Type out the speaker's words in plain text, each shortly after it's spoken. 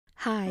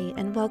Hi,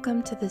 and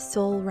welcome to the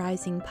Soul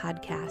Rising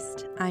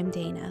podcast. I'm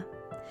Dana.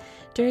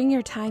 During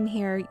your time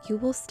here, you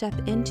will step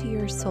into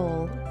your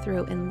soul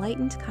through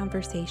enlightened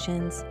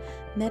conversations,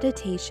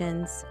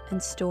 meditations,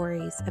 and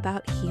stories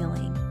about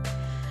healing.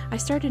 I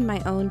started my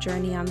own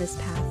journey on this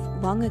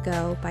path long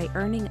ago by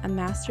earning a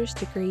master's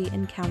degree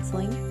in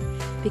counseling,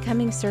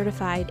 becoming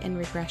certified in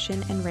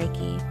regression and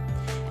Reiki,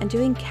 and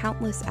doing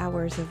countless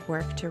hours of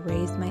work to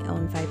raise my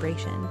own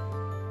vibration.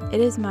 It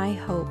is my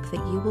hope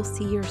that you will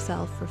see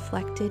yourself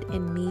reflected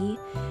in me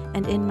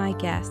and in my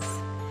guests,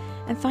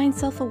 and find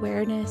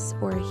self-awareness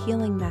or a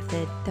healing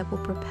method that will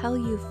propel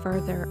you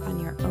further on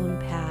your own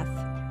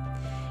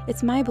path.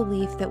 It's my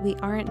belief that we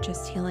aren't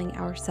just healing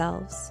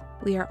ourselves,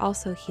 we are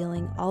also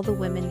healing all the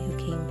women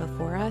who came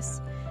before us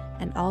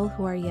and all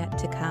who are yet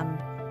to come.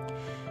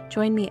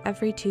 Join me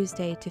every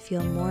Tuesday to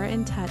feel more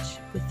in touch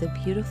with the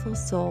beautiful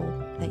soul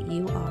that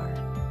you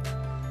are.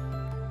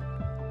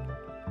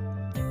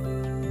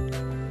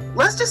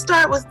 Let's just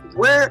start with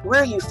where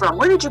are you from?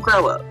 Where did you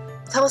grow up?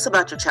 Tell us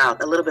about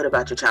a little bit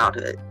about your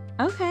childhood.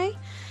 Okay.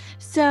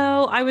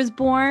 So I was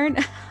born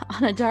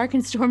on a dark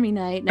and stormy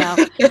night. Now,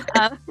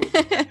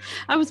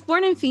 I was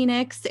born in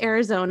Phoenix,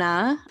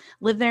 Arizona,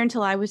 lived there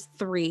until I was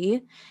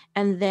 3.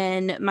 And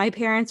then my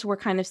parents were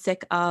kind of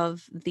sick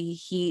of the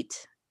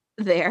heat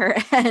there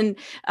and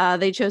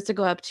they chose to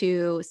go up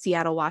to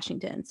Seattle,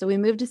 Washington. So we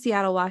moved to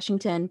Seattle,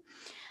 Washington,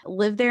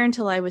 lived there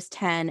until I was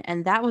 10.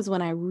 And that was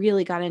when I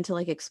really got into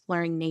like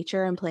exploring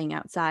nature and playing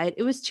outside.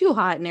 It was too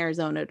hot in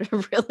Arizona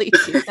to really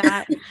do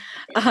that.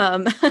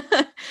 Um,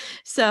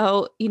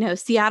 so,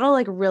 Seattle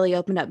like really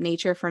opened up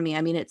nature for me.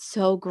 I mean, it's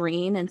so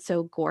green and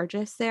so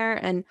gorgeous there.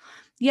 And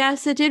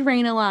yes, it did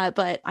rain a lot,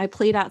 but I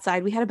played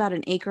outside. We had about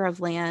an acre of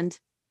land.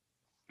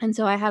 And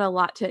so I had a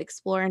lot to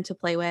explore and to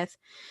play with.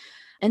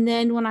 And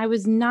then when I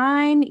was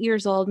 9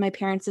 years old, my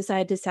parents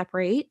decided to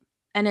separate.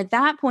 And at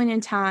that point in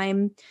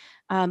time,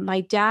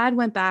 my dad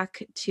went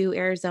back to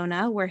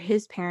Arizona where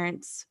his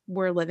parents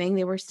were living.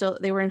 They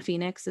were in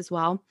Phoenix as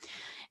well.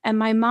 And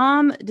my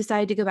mom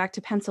decided to go back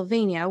to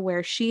Pennsylvania,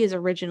 where she is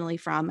originally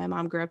from. My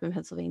mom grew up in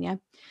Pennsylvania.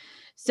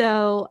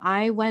 So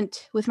I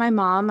went with my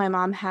mom. My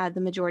mom had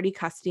the majority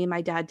custody.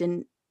 My dad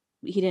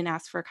he didn't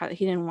ask for,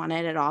 he didn't want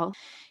it at all.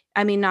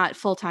 I mean, not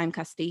full-time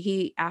custody.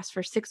 He asked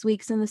for 6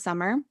 weeks in the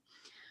summer.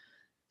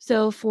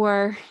 So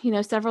for,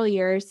 several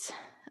years,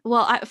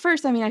 well,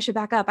 first, I should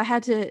back up. I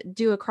had to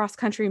do a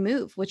cross-country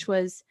move, which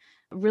was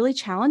really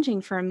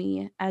challenging for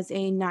me as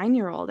a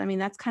 9-year-old. I mean,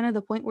 that's kind of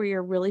the point where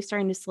you're really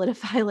starting to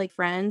solidify like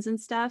friends and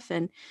stuff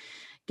and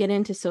get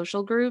into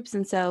social groups.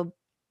 And so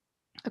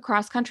a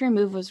cross-country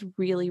move was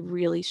really,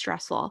 really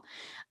stressful.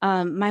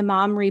 My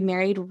mom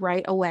remarried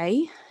right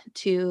away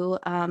to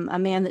a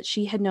man that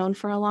she had known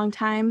for a long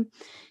time.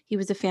 He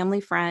was a family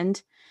friend.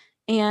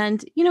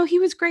 And, he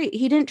was great.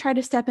 He didn't try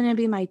to step in and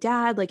be my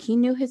dad. Like he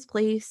knew his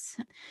place.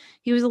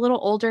 He was a little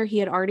older. He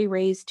had already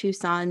raised 2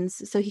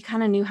 sons. So he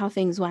kind of knew how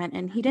things went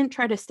and he didn't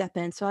try to step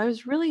in. So I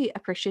was really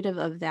appreciative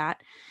of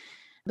that.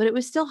 But it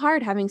was still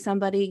hard having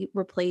somebody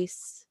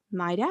replace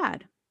my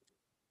dad.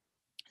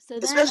 So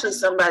then, Especially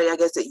somebody, I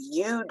guess, that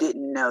you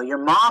didn't know. Your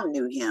mom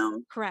knew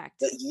him, correct.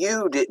 but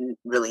you didn't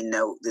really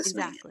know this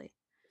man.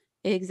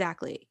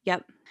 Exactly.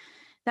 Yep.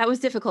 That was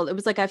difficult. It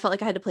was like I felt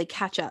like I had to play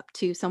catch up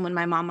to someone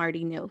my mom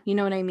already knew. You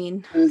know what I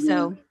mean? Mm-hmm.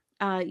 So,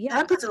 yeah.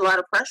 That puts a lot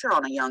of pressure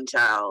on a young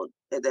child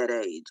at that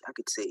age, I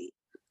could see.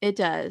 It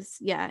does.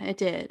 Yeah, it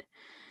did.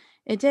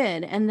 It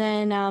did. And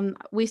then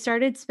we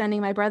started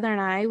spending, my brother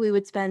and I, we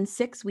would spend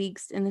 6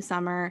 weeks in the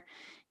summer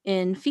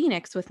in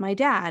Phoenix with my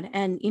dad.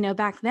 And,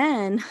 back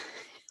then,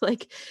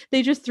 like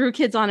they just threw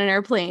kids on an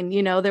airplane.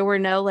 There were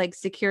no like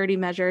security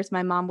measures.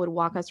 My mom would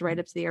walk us right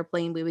up to the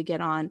airplane. We would get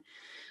on.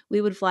 We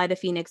would fly to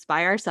Phoenix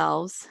by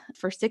ourselves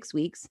for 6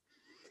 weeks.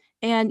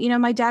 And,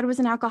 my dad was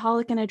an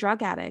alcoholic and a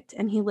drug addict,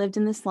 and he lived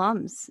in the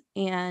slums.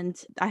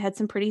 And I had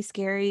some pretty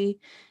scary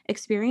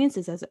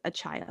experiences as a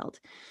child.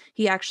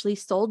 He actually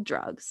sold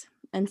drugs.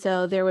 And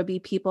so there would be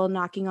people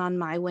knocking on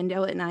my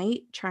window at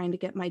night trying to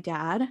get my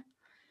dad.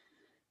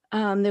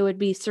 There would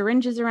be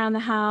syringes around the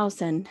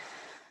house and,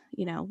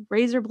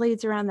 razor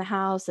blades around the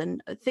house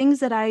and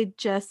things that I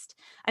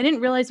didn't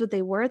realize what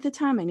they were at the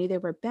time. I knew they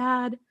were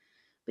bad,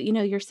 but,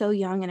 you're so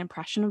young and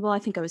impressionable. I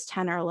think I was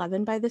 10 or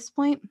 11 by this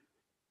point.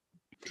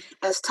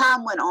 As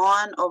time went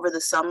on over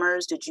the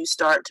summers, did you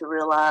start to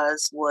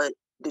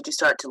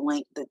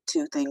link the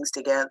two things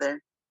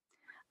together?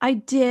 I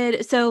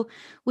did. So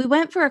we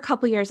went for a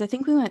couple years. I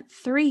think we went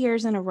 3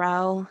 years in a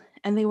row,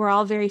 and they were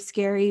all very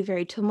scary,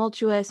 very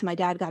tumultuous. My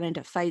dad got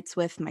into fights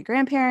with my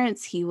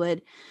grandparents. He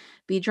would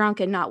be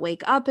drunk and not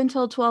wake up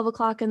until 12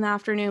 o'clock in the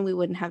afternoon. We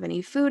wouldn't have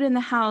any food in the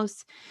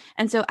house.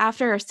 And so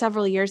after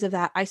several years of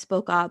that, I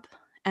spoke up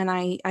and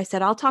I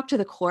said, I'll talk to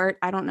the court.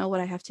 I don't know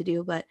what I have to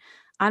do, but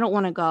I don't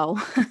want to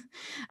go.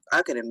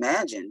 I could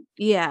imagine.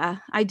 Yeah,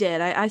 I did.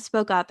 I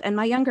spoke up, and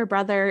my younger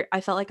brother, I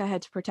felt like I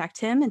had to protect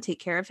him and take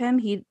care of him.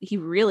 He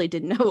really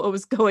didn't know what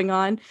was going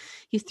on.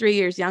 He's 3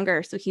 years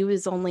younger, so he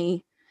was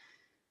only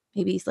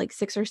maybe he's like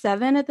 6 or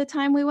 7 at the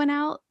time we went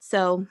out.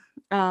 So,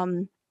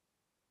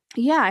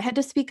 yeah, I had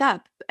to speak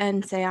up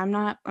and say, I'm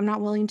not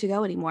willing to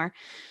go anymore.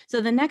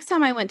 So the next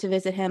time I went to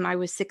visit him, I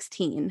was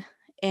 16,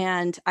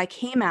 and I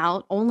came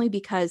out only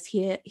because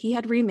he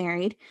had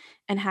remarried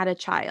and had a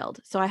child.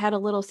 So I had a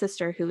little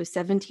sister who was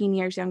 17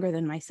 years younger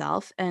than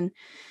myself, and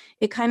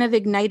it kind of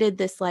ignited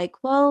this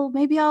like, well,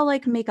 maybe I'll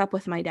like make up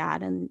with my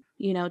dad and,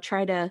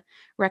 try to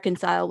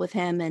reconcile with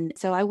him. And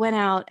so I went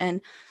out,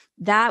 and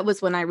that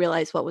was when I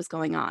realized what was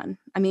going on.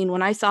 I mean,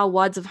 when I saw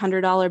wads of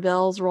 $100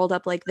 bills rolled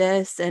up like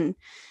this, and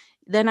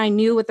then I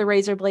knew what the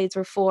razor blades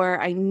were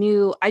for. I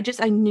knew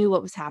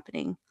what was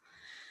happening.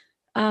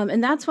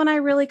 And that's when I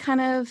really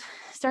kind of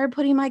started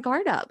putting my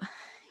guard up,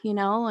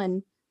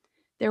 and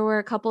there were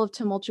a couple of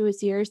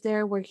tumultuous years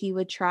there where he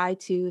would try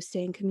to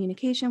stay in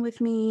communication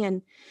with me.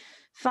 And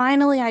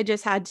finally, I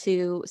just had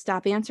to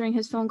stop answering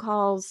his phone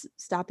calls,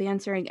 stop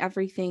answering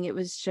everything. It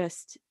was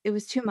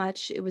too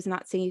much. It was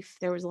not safe.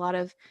 There was a lot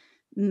of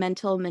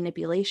mental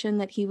manipulation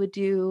that he would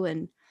do.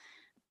 And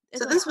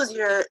it's So a this lot. was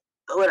your,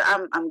 what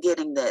I'm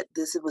getting that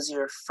this was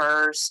your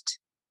first,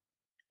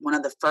 one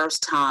of the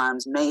first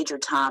times, major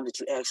times that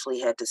you actually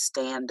had to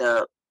stand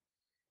up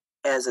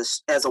as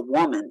a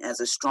woman, as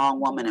a strong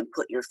woman, Mhm. and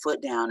put your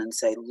foot down and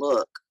say,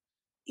 look,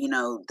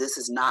 this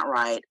is not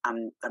right.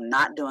 I'm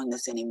not doing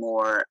this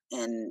anymore.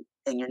 And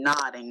you're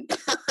nodding.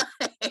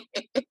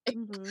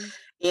 Mhm.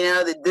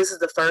 That this is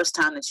the first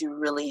time that you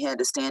really had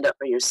to stand up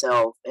for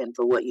yourself and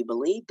for what you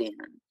believed in.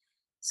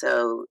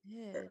 So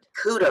Did.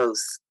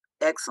 kudos.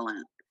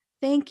 Excellent.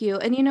 Thank you.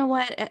 And you know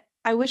what?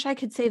 I wish I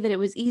could say that it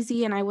was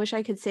easy, and I wish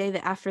I could say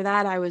that after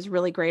that I was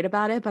really great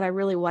about it, but I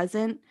really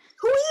wasn't.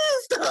 Who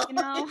is though? You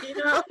know? you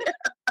know?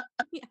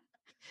 Yeah.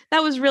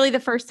 That was really the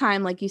first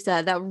time, like you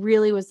said, that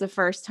really was the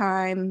first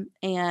time,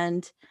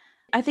 and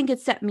I think it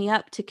set me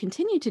up to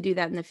continue to do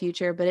that in the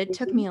future, but it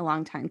took Mhm. me a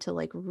long time to,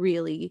 like,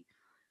 really,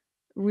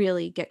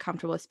 really get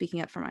comfortable with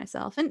speaking up for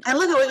myself, and And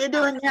look at it what you're worked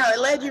out doing for the now. It most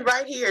led you part.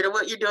 right here to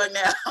what you're doing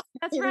now.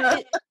 That's you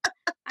right. know?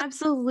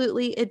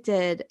 Absolutely it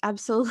did.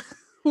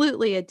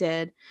 Absolutely it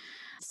did.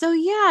 So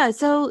yeah,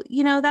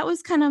 that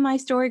was kind of my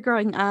story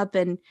growing up.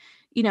 And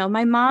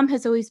my mom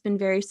has always been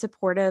very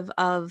supportive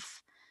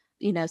of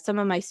some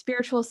of my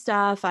spiritual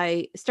stuff.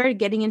 I started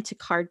getting into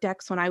card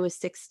decks when I was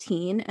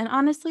 16, and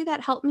honestly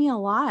that helped me a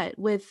lot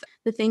with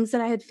the things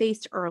that I had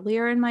faced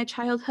earlier in my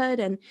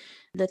childhood and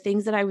the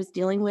things that I was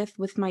dealing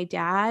with my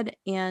dad,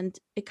 and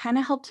it kind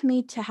of helped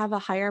me to have a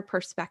higher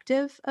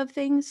perspective of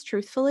things,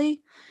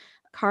 truthfully.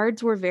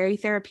 Cards were very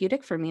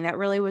therapeutic for me. That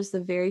really was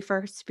the very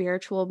first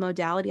spiritual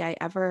modality I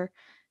ever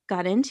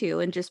got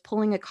into, and just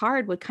pulling a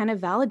card would kind of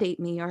validate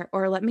me,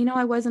 or let me know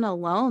I wasn't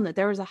alone, that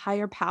there was a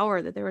higher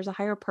power, that there was a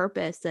higher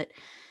purpose, that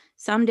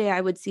someday I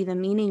would see the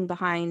meaning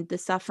behind the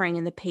suffering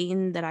and the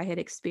pain that I had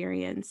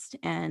experienced.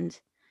 And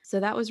so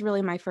that was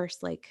really my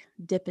first like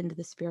dip into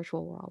the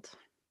spiritual world.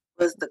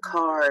 Was the Mhm.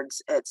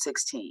 cards at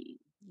 16.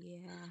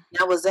 Yeah.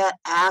 Now, was that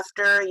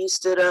after you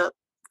stood up?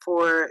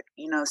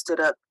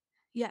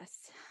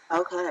 Yes.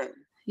 Okay.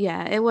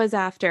 Yeah, it was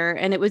after,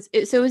 and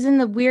so it was in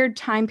the weird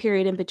time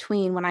period in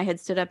between when I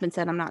had stood up and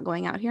said, "I'm not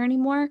going out here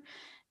anymore,"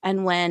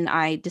 and when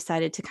I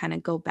decided to kinda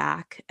go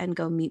back and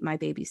go meet my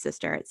baby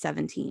sister at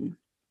 17.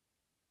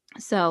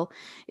 So,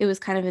 it was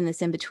kind of in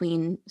this in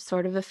between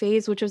sort of a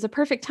phase, which was a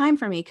perfect time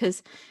for me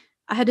because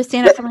I had to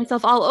stand up for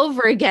myself all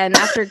over again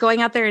after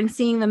going out there and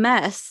seeing the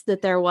mess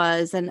that there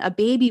was, and a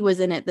baby was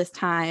in it this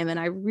time, and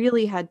I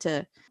really had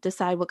to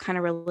decide what kind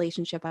of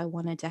relationship I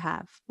wanted to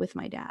have with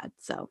my dad.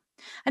 So,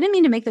 I didn't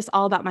mean to make this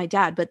all about my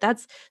dad, but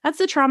that's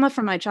the trauma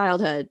from my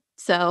childhood.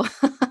 So,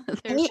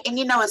 And there's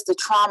it's the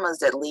traumas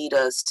that lead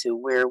us to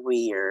where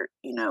where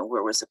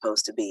we're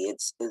supposed to be.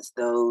 It's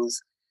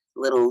those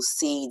little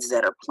seeds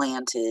that are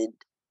planted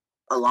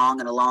along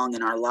and along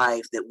in our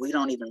life that we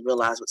don't even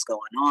realize what's going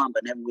on.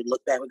 But then we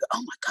look back, we go,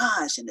 "Oh my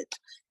gosh!" And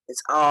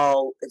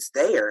it's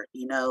there,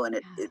 and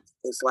yeah.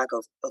 it's like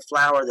a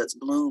flower that's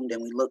bloomed,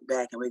 and we look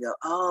back and we go,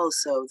 "Oh,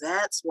 so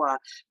that's why."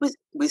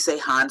 We say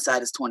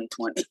hindsight is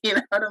 2020. You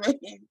know what I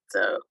mean?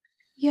 So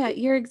Yeah,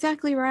 you're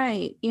exactly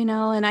right,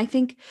 and I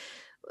think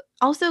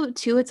also,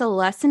 too, it's a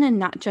lesson in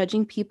not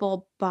judging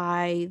people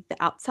by the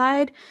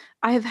outside.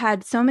 I have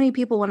had so many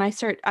people when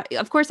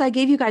of course, I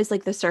gave you guys,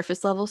 like, the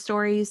surface level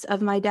stories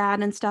of my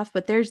dad and stuff,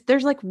 but there's,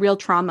 like, real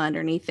trauma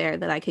underneath there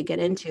that I could get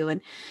mhm. into,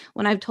 and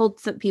when I've told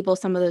some people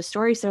some of those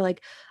stories, they're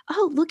like,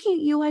 "Oh, looking at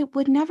you, I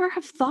would never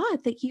have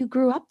thought that you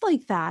grew up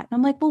like that." And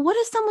I'm like, "Well, what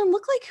does someone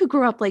look like who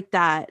grew up like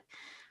that?"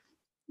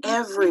 You kinda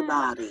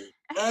Everybody,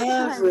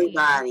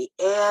 everybody.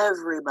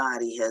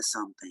 everybody has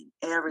something.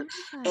 And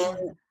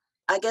Everybody.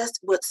 I guess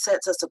what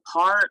sets us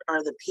apart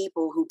are the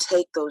people who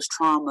take those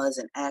traumas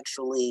and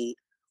actually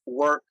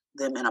work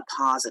them in a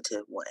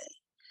positive way,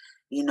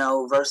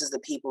 versus the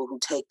people who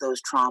take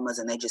those traumas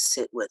and they just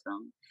sit with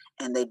them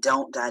and they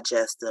don't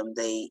digest them.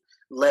 They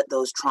let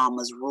those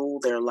traumas rule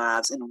their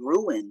lives and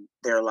ruin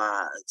their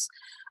lives.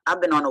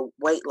 I've been on a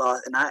weight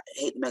loss, and I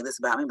hate to make this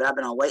about me, but I've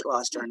been on a weight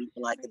loss Oh, journey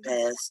for good like for the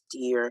you. past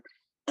year.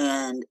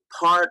 And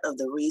part of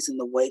the reason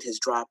the weight has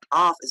dropped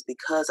off is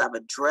because I've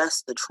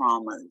addressed the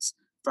traumas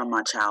from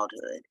my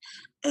childhood.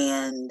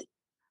 And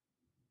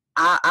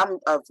I'm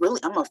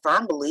a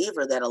firm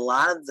believer that a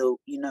lot of the,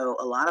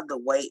 a lot of the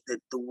weight that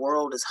the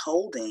world is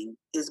holding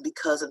is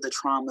because of the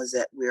traumas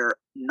that we're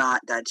not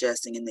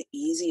digesting. And the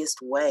easiest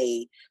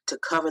way to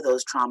cover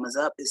those traumas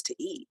up is to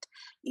eat,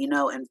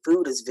 and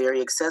food is very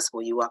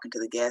accessible. You walk into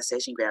the gas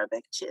station, grab a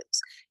bag of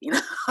chips,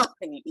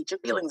 and you eat your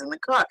feelings in the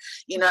car,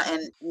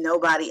 and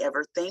nobody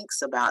ever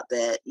thinks about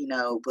that,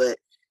 but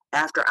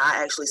after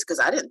I actually, because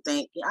I didn't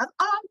think, I'm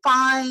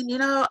fine,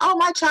 oh,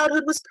 my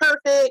childhood was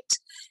perfect.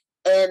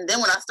 And then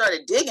when I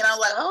started digging, I was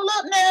like, hold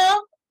up now.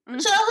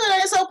 Mm. Childhood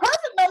ain't so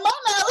perfect no more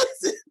now,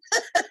 is it?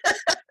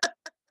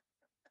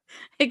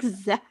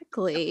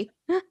 Exactly.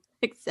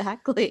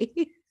 Exactly.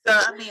 So,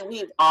 I mean,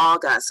 we've all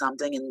got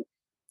something. And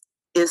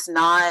it's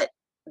not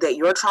that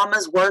your trauma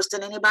is worse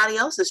than anybody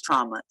else's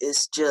trauma.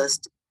 It's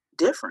just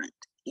different,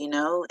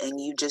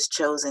 and you just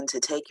chosen to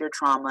take your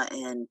trauma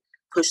and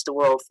push the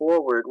world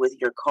forward with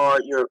your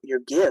card, your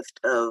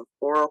gift of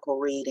oracle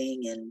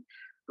reading and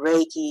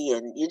Reiki,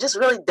 and you're just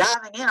really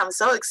diving in. I'm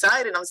so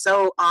excited. I'm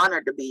so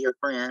honored to be your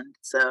friend.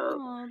 So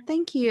Oh,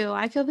 thank you.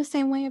 I feel the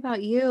same way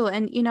about you.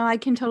 And, I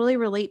can totally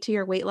relate to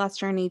your weight loss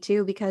journey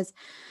too, because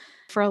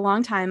for a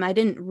long time, I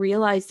didn't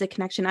realize the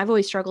connection. I've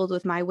always struggled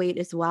with my weight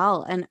as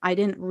well. And I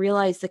didn't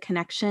realize the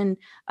connection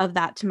of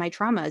that to my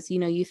traumas.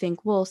 You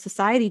think, well,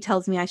 society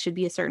tells me I should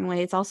be a certain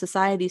way. It's all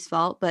society's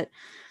fault. But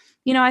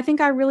I think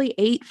I really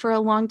ate for a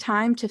long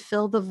time to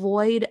fill the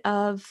void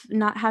of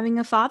not having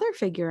a father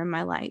figure in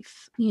my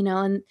life,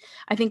 and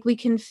I think we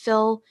can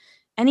fill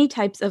any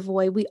types of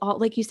void. We all,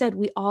 like you said,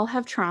 we all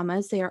have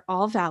traumas. They are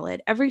all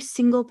valid. Every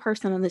single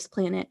person on this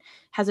planet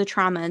has a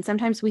trauma. And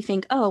sometimes we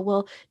think, oh,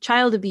 well,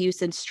 child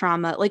abuse is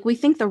trauma. Like we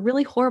think the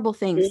really horrible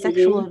things,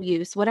 sexual hmm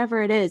abuse,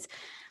 whatever it is,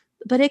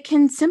 but it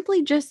can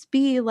simply just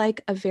be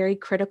like a very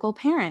critical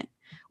parent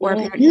or a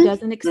parent who hmm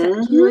doesn't accept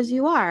you hmm as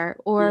you are,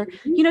 or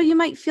hmm you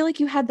might feel like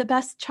you had the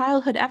best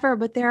childhood ever,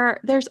 but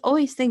there's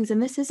always things,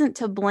 and this isn't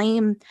to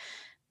blame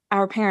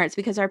our parents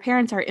because our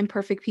parents are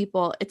imperfect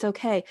people. It's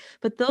okay.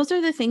 But those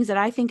are the things that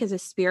I think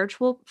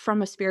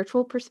from a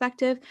spiritual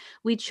perspective,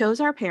 we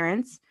chose our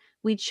parents.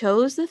 We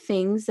chose the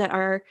things that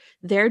are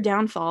their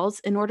downfalls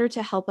in order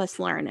to help us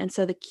learn. And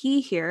so the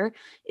key here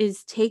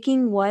is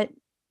taking what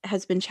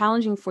has been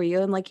challenging for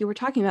you and, like you were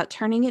talking about,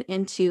 turning it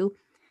into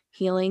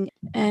healing.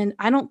 And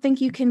I don't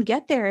think you can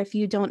get there if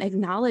you don't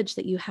acknowledge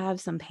that you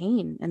have some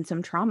pain and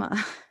some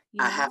trauma,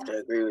 you I have know? to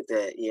agree with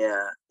that.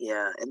 Yeah,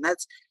 yeah. And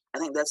I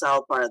think that's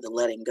all part of the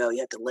letting go. You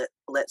have to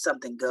let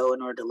something go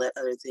in order to let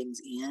other things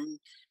in.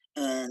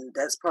 And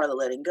that's part of the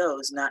letting go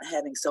is not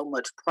having so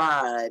much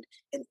pride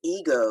and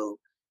ego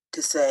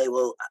to say,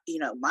 well,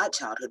 my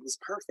childhood was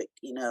perfect.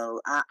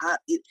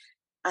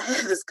 I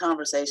had this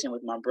conversation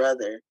with my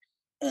brother,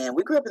 and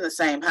we grew up in the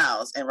same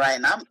house, and right,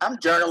 and I'm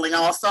journaling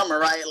all summer,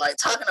 right, like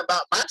talking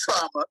about my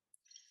trauma.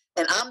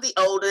 And I'm the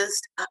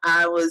oldest.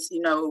 I was,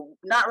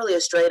 not really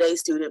a straight A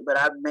student, but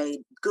I made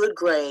good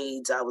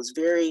grades. I was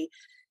very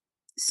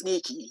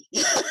sneaky.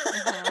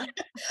 Uh-huh.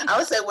 I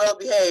would say well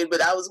behaved,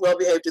 but I was well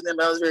behaved to them.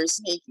 I was very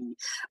sneaky.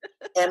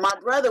 And my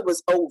brother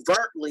was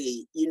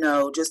overtly,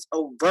 just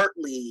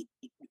overtly,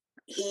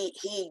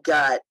 he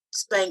got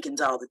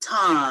spankings all the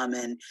time.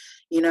 And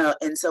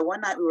so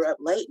one night we were up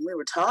late and we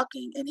were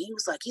talking, and he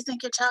was like, you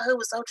think your childhood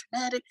was so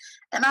traumatic?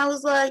 And I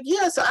was like,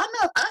 yeah, so I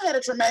know I had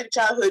a traumatic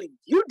childhood.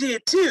 You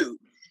did too,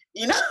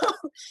 you know?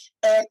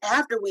 And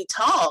after we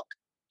talked,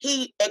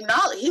 he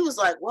acknowledged, he was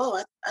like,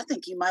 whoa, I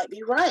think you might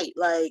be right.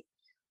 Like,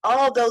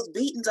 all those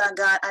beatings I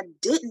got, I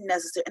didn't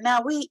necessarily.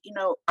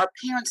 Now our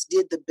parents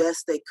did the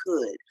best they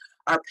could.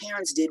 Our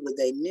parents did what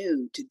they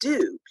knew to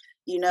do,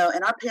 and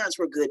our parents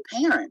were good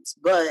parents,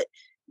 but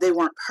they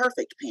weren't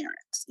perfect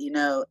parents,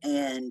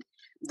 and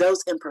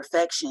those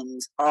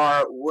imperfections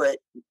are what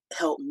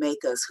help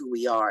make us who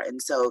we are. And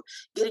so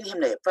getting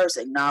him to first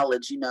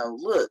acknowledge,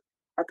 look,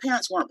 our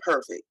parents weren't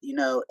perfect,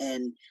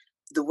 and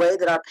the way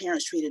that our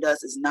parents treated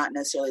us is not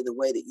necessarily the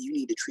way that you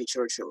need to treat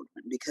your children,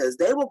 because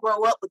they will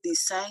grow up with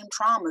these same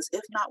traumas,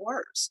 if not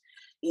worse,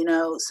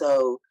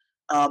 So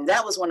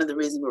that was one of the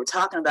reasons we were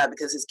talking about,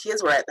 because his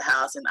kids were at the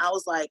house, and I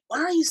was like, why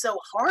are you so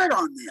hard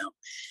on them?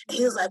 And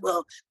he was like,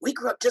 well, we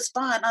grew up just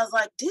fine. I was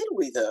like, did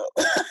we though?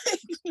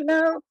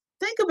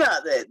 Think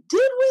about that.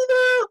 Did we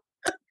though?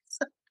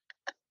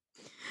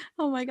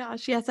 Oh my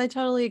gosh. Yes, I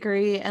totally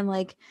agree. And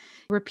like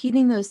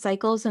repeating those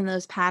cycles and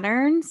those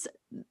patterns,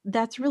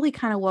 that's really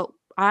kind of what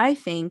I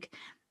think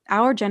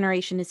our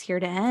generation is here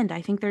to end.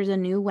 I think there's a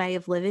new way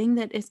of living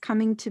that is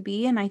coming to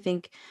be. And I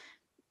think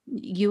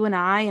you and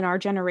I and our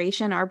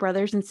generation, our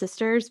brothers and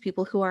sisters,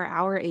 people who are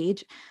our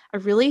age, I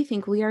really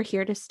think we are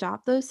here to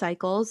stop those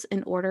cycles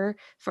in order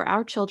for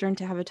our children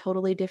to have a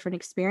totally different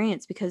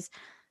experience, because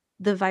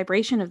the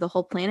vibration of the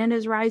whole planet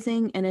is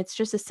rising, and it's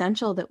just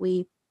essential that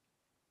we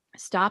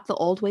stop the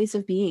old ways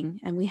of being,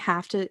 and we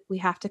have to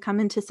come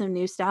into some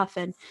new stuff.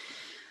 And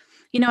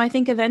I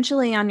think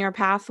eventually on your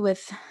path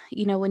with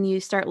when you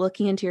start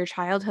looking into your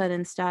childhood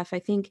and stuff, I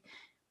think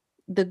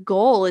the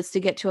goal is to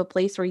get to a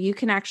place where you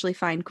can actually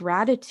find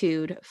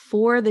gratitude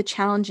for the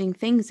challenging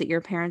things that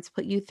your parents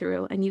put you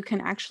through, and you can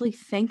actually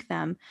thank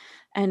them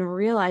and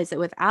realize that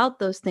without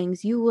those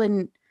things you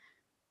wouldn't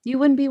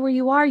be where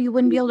you are. You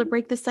wouldn't be able to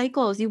break the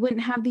cycles. You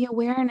wouldn't have the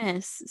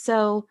awareness.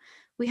 So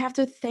we have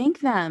to thank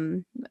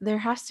them. There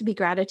has to be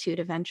gratitude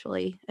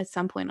eventually at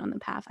some point on the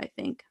path, I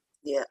think.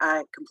 Yeah,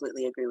 I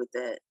completely agree with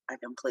that. I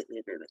completely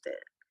agree with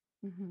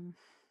that. Hmm.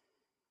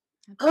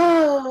 Absolutely.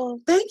 Oh,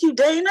 thank you,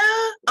 Dana.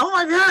 Oh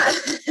my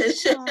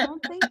gosh. Oh,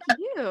 thank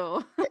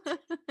you.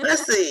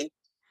 Let's see.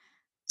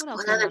 What else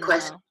What do you other want to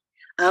question?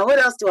 know? What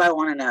else do I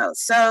want to know?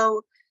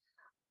 So,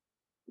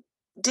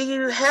 do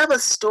you have a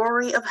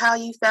story of how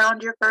you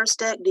found your first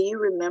deck? Do you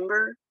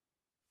remember?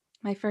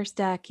 My first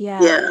deck,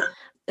 yeah.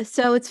 Yeah,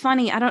 So it's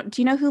funny.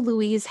 Do you know who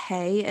Louise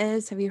Hay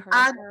is? Have you heard of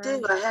I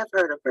do. her? I have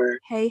heard of her.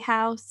 Hay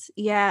House.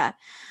 Yeah.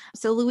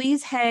 So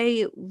Louise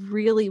Hay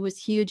really was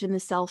huge in the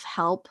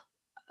self-help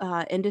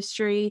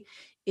industry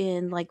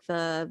in like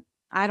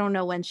I don't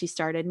know when she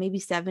started, maybe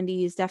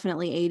 70s,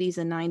 definitely 80s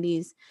and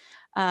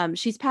 90s.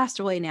 She's passed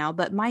away now,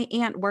 but my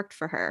aunt worked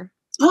for her.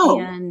 Oh,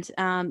 And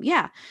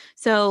yeah,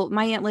 so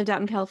my aunt lived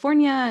out in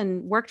California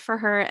and worked for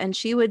her, and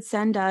she would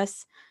send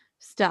us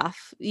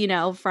stuff,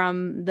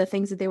 from the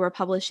things that they were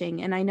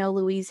publishing. And I know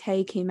Louise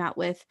Hay came out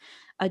with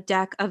a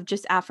deck of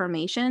just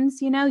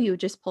affirmations. You would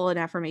just pull an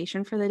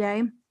affirmation for the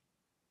day.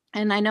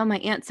 And I know my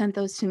aunt sent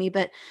those to me,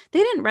 but they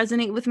didn't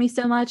resonate with me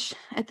so much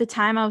at the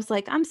time. I was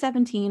like, I'm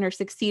 17 or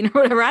 16 or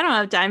whatever. I don't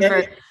have time for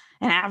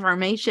an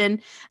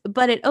affirmation.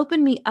 But it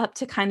opened me up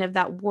to kind of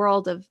that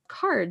world of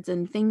cards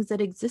and things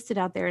that existed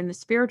out there in the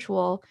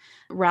spiritual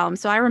realm.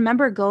 So I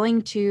remember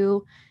going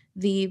to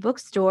the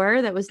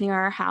bookstore that was near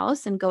our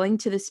house and going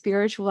to the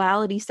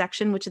spirituality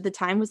section, which at the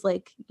time was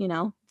like, 3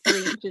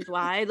 inches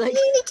wide, like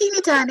teeny,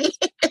 teeny, tiny.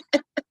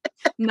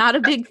 not a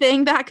big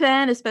thing back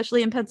then,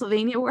 especially in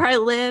Pennsylvania where I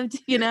lived.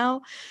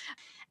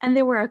 And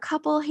there were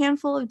a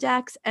handful of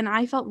decks, and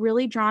I felt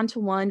really drawn to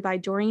one by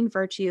Doreen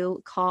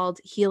Virtue called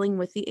Healing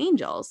with the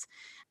Angels.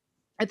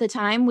 At the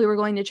time we were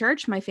going to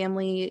church, my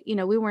family,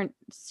 we weren't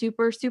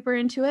super, super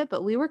into it,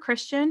 but we were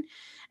Christian.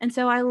 And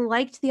so I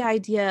liked the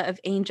idea of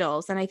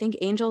angels. And I think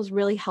angels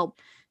really help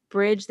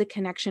bridge the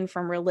connection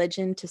from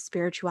religion to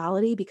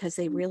spirituality because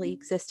they really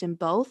exist in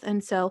both.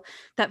 And so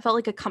that felt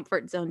like a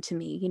comfort zone to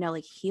me,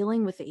 like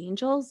healing with the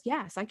angels.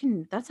 Yes,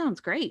 that sounds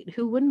great.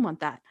 Who wouldn't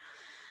want that?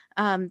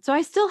 So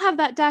I still have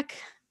that deck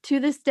to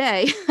this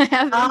day. I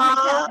have it in my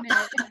Uh,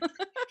 cabinet.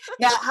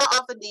 Now, how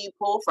often do you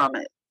pull from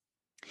it?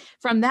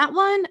 From that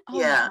one, oh my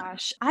Yeah.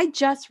 gosh, I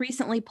just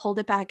recently pulled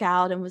it back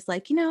out and was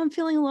like, I'm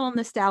feeling a little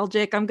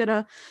nostalgic. I'm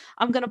gonna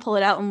pull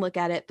it out and look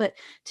at it. But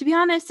to be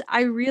honest,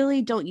 I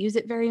really don't use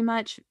it very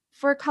much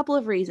for a couple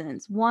of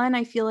reasons. One,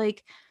 I feel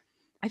like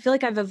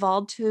I've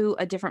evolved to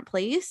a different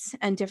place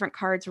and different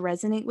cards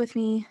resonate with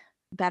me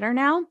better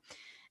now.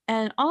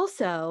 And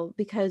also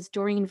because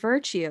Doreen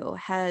Virtue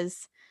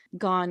has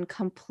gone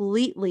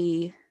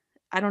completely,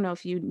 I don't know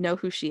if you know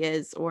who she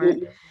is, or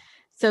Mm-mm.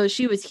 so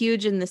she was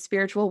huge in the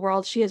spiritual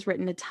world. She has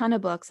written a ton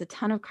of books, a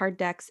ton of card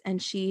decks, and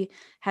she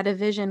had a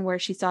vision where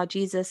she saw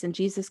Jesus and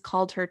Jesus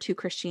called her to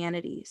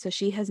Christianity. So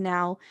she has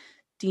now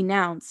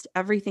denounced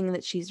everything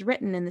that she's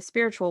written in the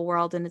spiritual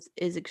world and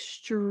is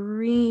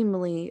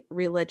extremely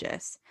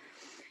religious.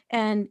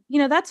 And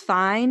that's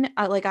fine.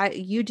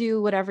 You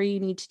do whatever you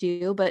need to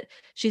do, but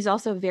she's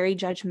also very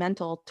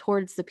judgmental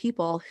towards the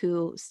people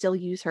who still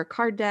use her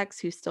card decks,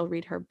 who still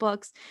read her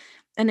books.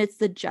 And it's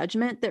the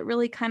judgment that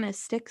really kind of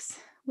sticks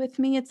with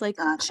me. It's like,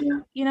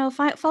 Gotcha.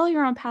 follow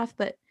your own path,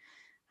 but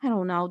I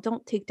don't know,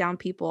 don't take down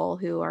people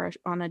who are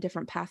on a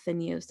different path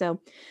than you. So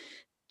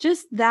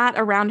just that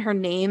around her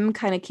name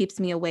kind of keeps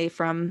me away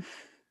from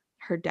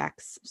her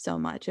decks so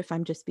much, if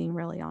I'm just being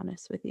really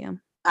honest with you.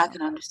 I So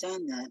can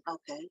understand that.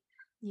 Okay.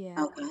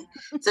 yeah. Okay.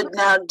 So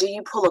now, do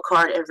you pull a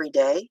card every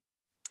day?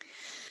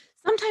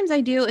 Sometimes I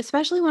do,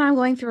 especially when I'm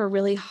going through a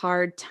really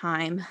hard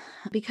time,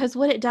 because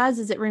what it does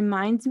is it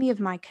reminds me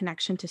of my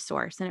connection to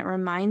source, and it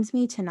reminds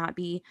me to not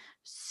be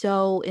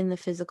so in the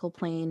physical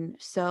plane,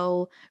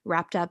 so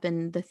wrapped up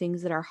in the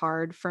things that are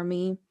hard for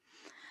me.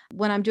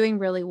 When I'm doing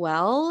really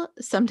well,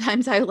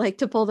 sometimes I like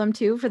to pull them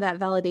too for that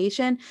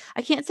validation.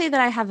 I can't say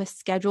that I have a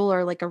schedule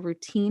or like a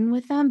routine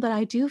with them, but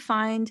I do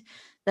find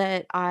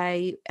that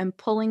I am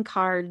pulling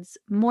cards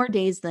more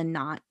days than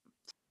not.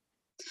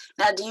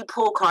 Now, do you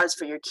pull cards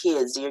for your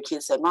kids? Do your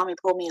kids say, "Mommy,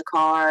 pull me a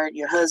card"?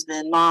 Your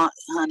husband, "Mom,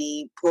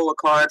 honey, pull a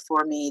card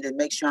for me to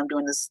make sure I'm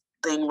doing this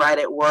thing right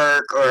at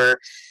work," or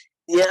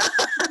yeah.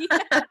 Yeah.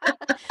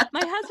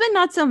 My husband,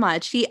 not so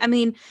much. I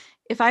mean,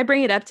 if I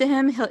bring it up to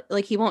him,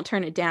 he won't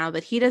turn it down,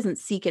 but he doesn't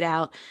seek it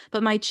out.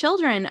 But my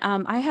children,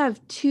 I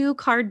have two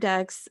card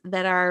decks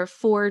that are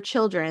for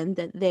children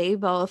that they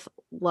both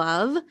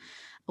love.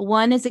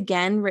 One is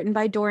again written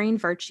by Doreen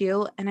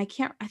Virtue, and I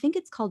think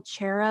it's called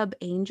Cherub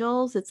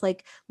Angels. It's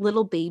like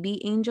little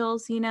baby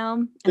angels, and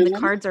the Mhm.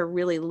 cards are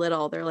really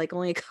little. They're like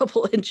only a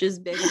couple inches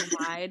big and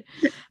wide,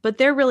 but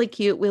they're really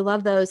cute. We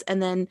love those.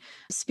 And then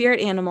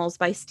Spirit Animals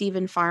by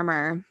Stephen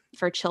Farmer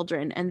for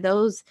children. And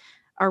those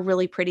are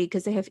really pretty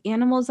because they have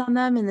animals on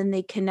them, and then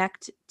they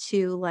connect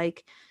to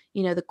like,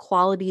 the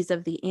qualities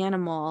of the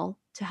animal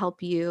to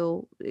help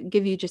you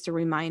give you just a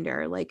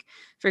reminder. Like,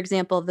 for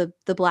example,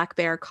 the black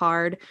bear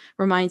card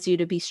reminds you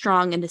to be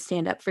strong and to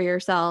stand up for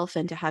yourself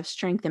and to have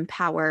strength and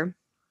power.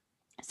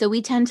 So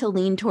we tend to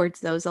lean towards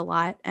those a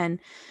lot. And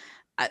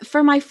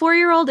for my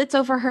 4-year-old, it's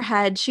over her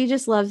head. She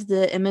just loves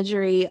the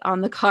imagery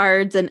on the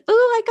cards and, oh,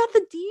 I got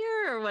the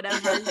deer or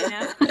whatever.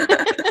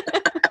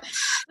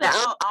 Now,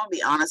 But I'll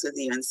be honest with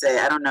you and say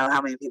I don't know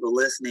how many people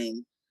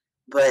listening,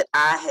 but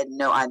I had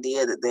no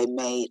idea that they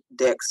made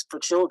decks for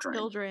children.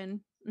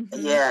 children. Hmm.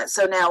 Yeah.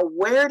 So now,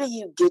 where do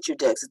you get your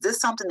decks? Is this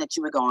something that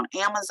you would go on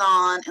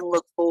Amazon and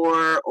look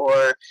for,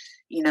 or,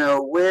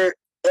 where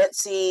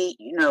Etsy?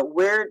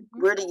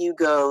 Where do you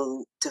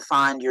go to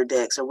find your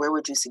decks, or where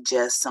would you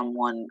suggest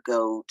someone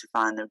go to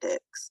find their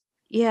decks?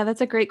 Yeah,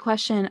 that's a great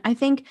question. I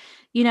think,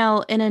 in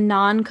a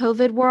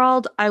non-COVID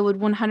world, I would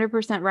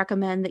 100%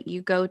 recommend that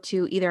you go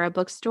to either a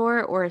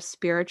bookstore or a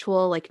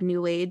spiritual, like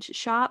new age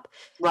shop,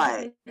 because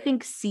Right. I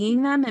think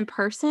seeing them in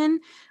person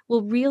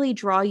will really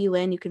draw you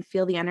in. You can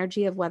feel the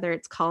energy of whether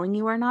it's calling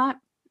you or not.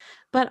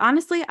 But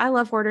honestly, I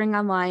love ordering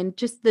online.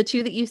 Just the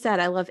two that you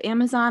said. I love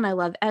Amazon. I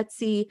love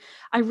Etsy.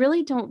 I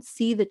really don't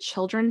see the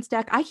children's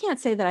deck. I can't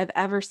say that I've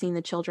ever seen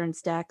the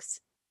children's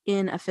decks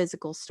in a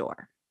physical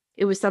store.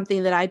 It was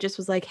something that I just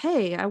was like,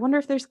 hey, I wonder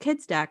if there's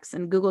kids' decks,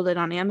 and Googled it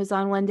on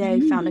Amazon one day,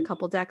 found a Mm.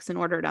 couple decks and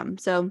ordered them.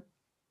 So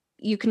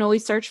you can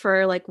always search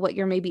for like what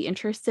you're maybe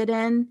interested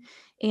in.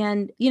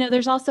 And,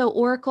 there's also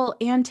Oracle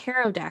and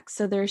Tarot decks.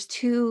 So there's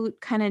two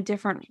kind of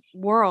different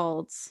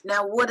worlds.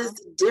 Now, what is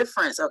the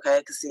difference? Okay,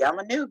 because see, I'm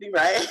a newbie,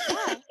 right?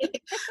 Yeah.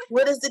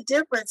 What is the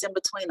difference in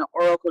between an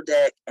oracle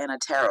deck and a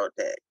tarot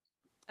deck?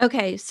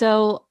 Okay,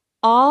 so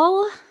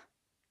all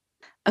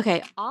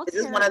all Is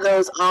this one tarot of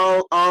those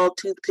all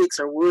toothpicks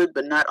are wood,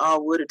 but not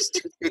all wood is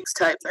toothpicks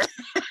type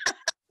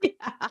thing?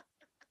 yeah.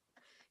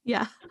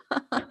 Yeah.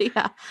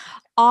 Yeah.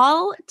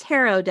 All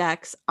tarot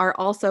decks are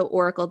also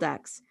oracle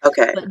decks,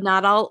 Okay. but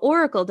not all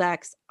oracle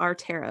decks are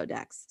tarot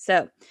decks.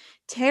 So,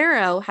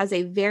 tarot has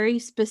a very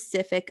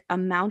specific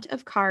amount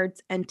of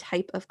cards and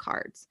type of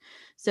cards.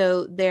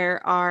 So,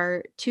 there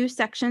are two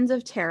sections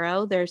of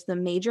tarot. There's the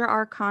major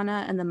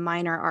arcana and the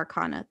minor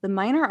arcana. The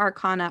minor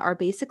arcana are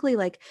basically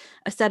like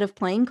a set of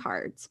playing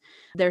cards.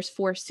 There's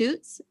four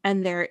suits,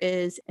 and there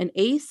is an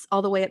ace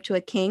all the way up to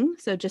a king.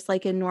 So, just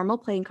like in normal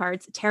playing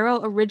cards,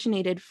 tarot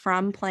originated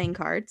from playing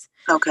cards.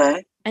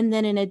 Okay. And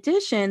then in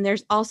addition,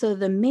 there's also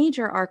the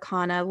major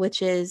arcana,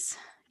 which is,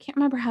 I can't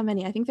remember how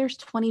many. I think there's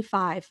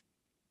 25.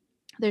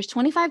 There's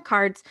 25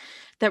 cards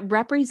that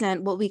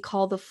represent what we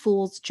call the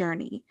fool's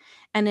journey.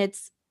 And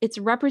it's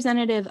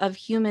representative of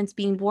humans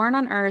being born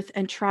on earth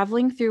and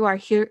traveling through our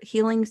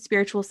healing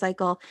spiritual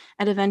cycle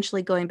and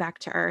eventually going back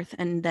to earth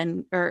and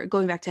then or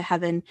going back to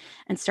heaven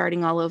and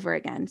starting all over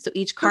again. So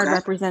each card Okay.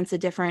 represents a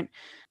different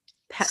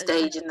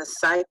Stage in the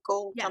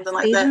cycle, yeah, something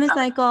like stage in that. the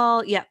Okay.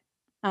 cycle. Yep.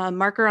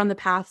 Marker on the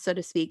path, so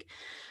to speak.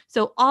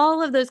 So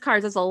all of those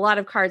cards, that's a lot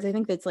of cards. I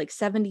think that's like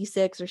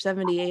 76 or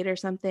 78 or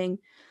something.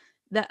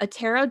 That a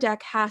tarot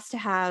deck has to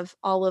have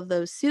all of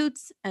those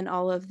suits and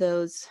all of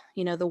those,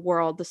 the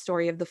world, the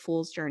story of the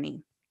fool's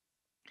journey.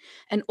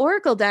 An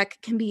oracle deck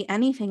can be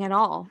anything at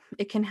all.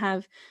 It can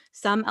have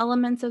some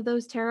elements of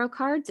those tarot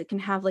cards. It can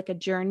have like a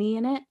journey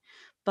in it,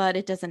 but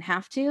it doesn't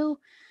have to.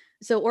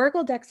 So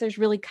oracle decks, there's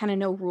really kind of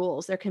no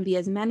rules. There can be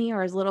as many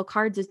or as little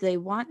cards as they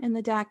want in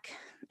the deck,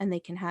 and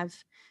they can have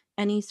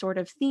any sort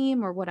of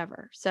theme or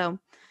whatever. So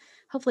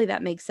hopefully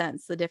that makes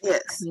sense, the difference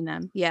Yes. between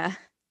them. Yeah.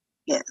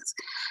 Yes.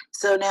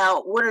 So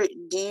now,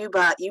 do you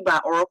buy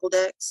oracle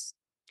decks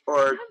I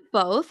or have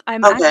both.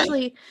 I'm okay?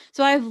 actually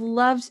so I've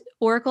loved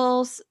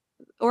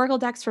Oracle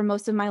decks for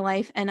most of my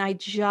life, and I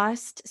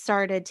just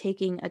started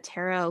taking a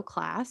tarot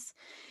class,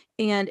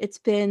 and it's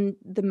been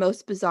the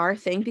most bizarre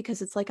thing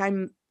because it's like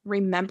I'm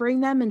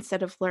remembering them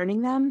instead of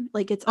learning them.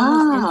 Like it's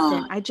almost Ah,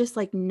 instant. I just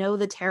like know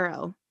the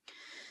tarot.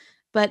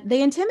 But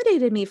they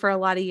intimidated me for a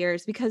lot of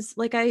years because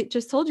like I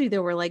just told you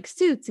there were like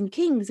suits and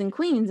kings and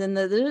queens and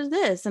there's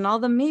this and all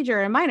the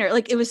major and minor.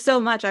 Like it was so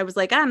much. I was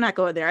like, I'm not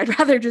going there. I'd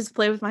rather just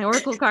play with my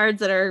oracle cards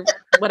that are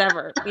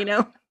whatever.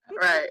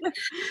 right.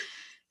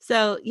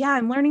 So, yeah,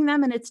 I'm learning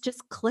them and it's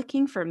just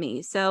clicking for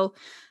me. So,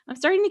 I'm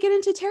starting to get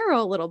into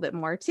tarot a little bit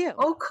more too.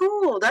 Oh,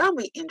 cool. That'll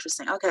be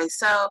interesting. Okay,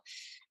 so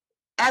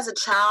as a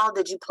child,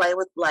 did you play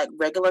with like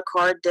regular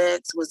card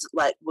decks?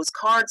 Was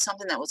cards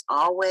something that was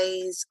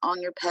always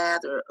on your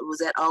path, or was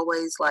that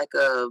always like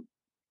a?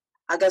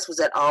 I guess was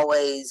that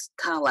always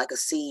kind of like a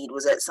seed?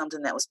 Was that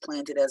something that was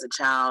planted as a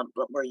child,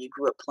 but where you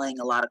grew up playing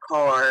a lot of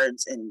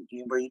cards, and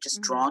were you just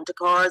Mhm. drawn to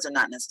cards, or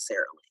not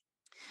necessarily?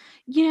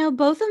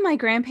 Both of my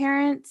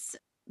grandparents,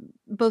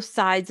 both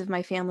sides of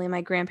my family,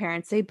 my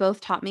grandparents, they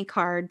both taught me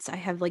cards. I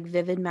have like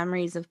vivid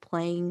memories of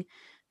playing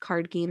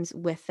card games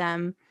with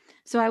them.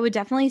 So I would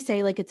definitely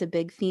say like it's a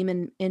big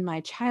theme in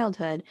my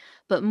childhood,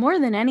 but more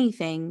than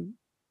anything,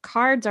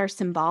 cards are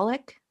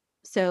symbolic.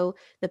 So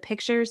the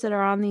pictures that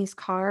are on these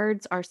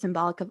cards are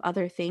symbolic of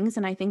other things.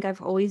 And I think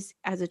I've always,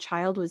 as a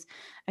child, was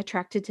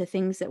attracted to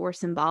things that were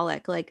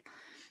symbolic. Like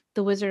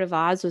The Wizard of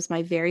Oz was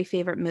my very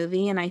favorite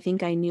movie. And I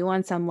think I knew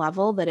on some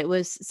level that it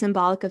was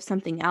symbolic of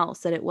something else,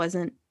 that it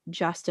wasn't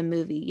just a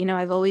movie.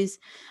 I've always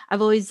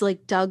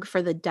like dug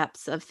for the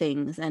depths of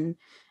things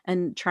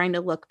and trying to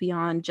look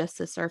beyond just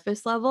the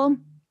surface level.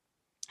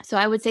 So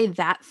I would say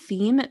that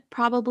theme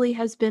probably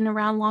has been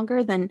around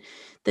longer than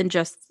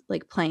just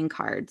like playing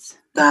cards,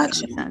 if that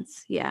Gotcha. makes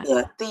sense. Yeah.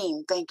 Yeah,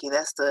 theme. Thank you.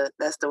 That's the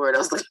word I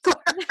was looking for.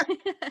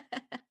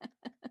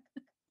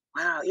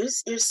 Wow,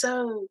 you're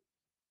so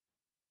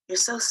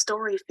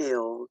story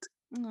filled.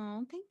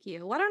 Oh, thank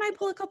you. Why don't I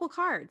pull a couple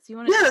cards? You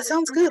want to Yeah, that since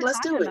sounds good. we're Let's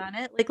talking do it. about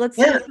it? Like let's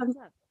see Yeah. what comes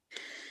up.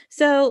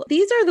 So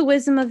these are the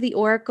Wisdom of the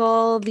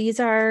Oracle. These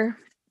are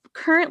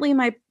currently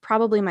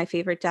probably my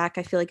favorite deck.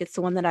 I feel like it's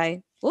the one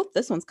that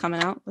this one's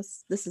coming out.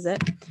 This is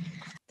it.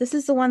 This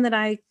is the one that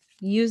I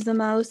use the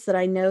most, that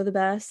I know the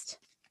best.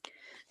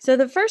 So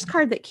the first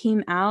card that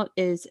came out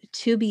is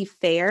To Be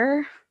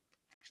Fair.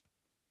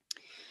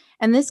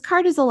 And this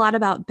card is a lot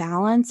about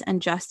balance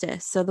and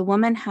justice. So the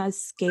woman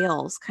has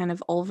scales kind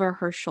of over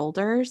her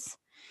shoulders.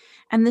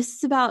 And this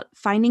is about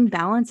finding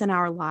balance in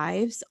our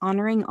lives,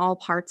 honoring all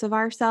parts of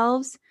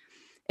ourselves.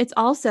 It's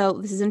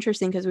also, this is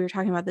interesting because we were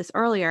talking about this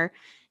earlier.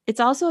 It's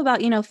also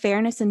about,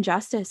 fairness and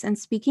justice and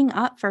speaking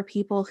up for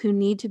people who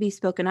need to be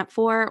spoken up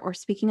for, or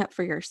speaking up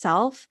for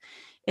yourself.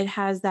 It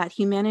has that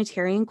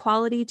humanitarian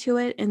quality to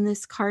it in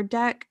this card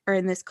deck, or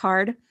in this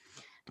card,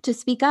 to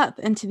speak up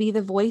and to be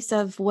the voice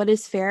of what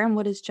is fair and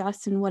what is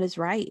just and what is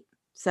right.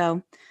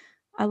 So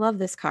I love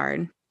this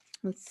card.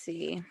 Let's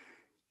see.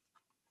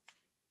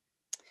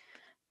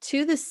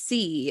 To the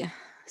Sea.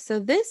 So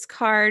this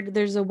card,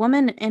 there's a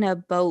woman in a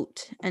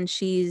boat and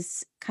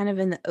she's kind of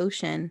in the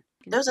ocean.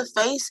 There's a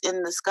face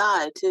in the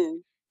sky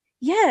too.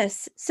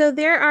 Yes. So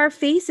there are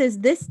faces,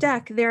 this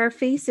deck, there are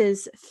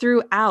faces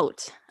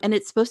throughout, and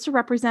it's supposed to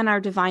represent our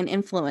divine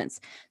influence.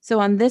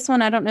 So on this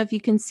one, I don't know if you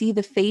can see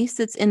the face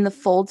that's in the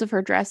folds of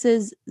her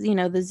dresses,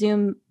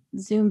 the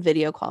Zoom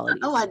video quality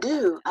is Oh, I really bad.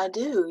 do. I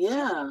do.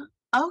 Yeah.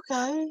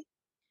 Okay.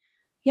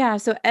 Yeah,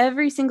 so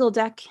every single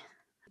deck,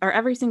 or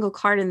every single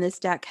card in this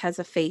deck, has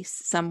a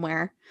face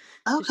somewhere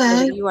to show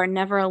Okay. that you are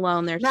never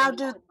alone. There's Now, always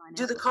do divine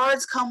do the influence.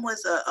 cards come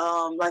with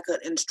a like an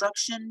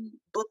instruction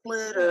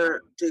booklet Yeah.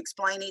 or to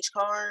explain each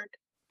card?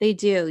 They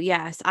do,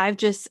 yes.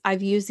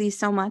 I've used these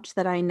so much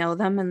that I know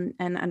them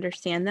and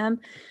understand them.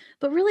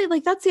 But really,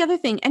 like, that's the other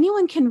thing.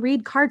 Anyone can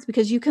read cards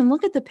because you can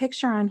look at the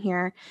picture on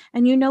here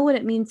and you know what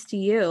it means to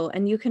you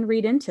and you can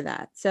read into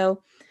that.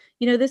 So,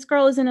 this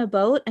girl is in a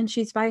boat and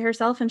she's by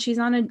herself and she's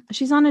on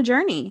a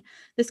journey.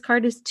 This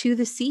card is To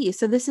the Sea.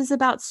 So this is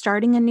about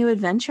starting a new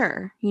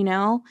adventure,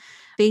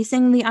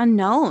 facing the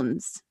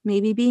unknowns,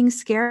 maybe being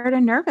scared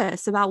and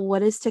nervous about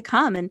what is to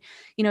come. And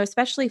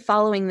especially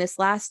following this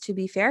last To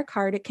Be Fair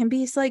card, it can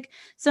be like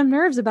some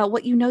nerves about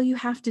what you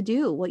have to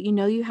do, what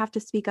you have to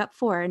speak up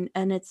for,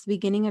 and it's the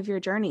beginning of your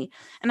journey.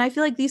 And I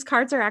feel like these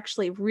cards are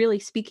actually really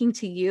speaking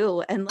to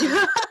you and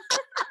like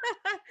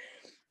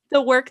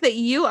the work that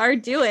you are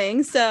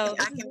doing. So I this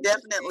is can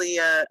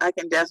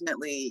interesting.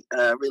 definitely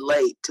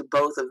relate to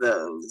both of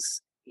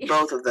those.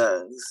 Both of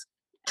those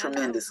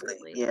tremendously.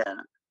 Absolutely. Yeah.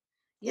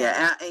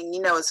 Yeah. Yeah, and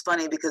it's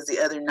funny because the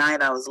other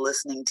night I was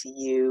listening to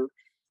you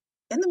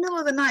in the middle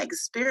of the night,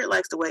 because Spirit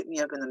likes to wake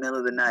me up in the middle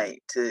of the Mhm.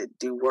 night to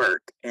do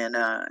work, and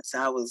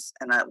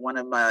one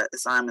of my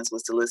assignments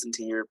was to listen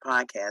to your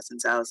podcast,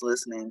 and so I was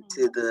listening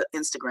to Mhm. the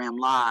Instagram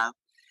live,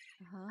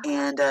 Uh-huh.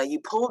 and you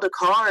pulled a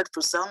card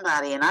for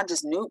somebody, and I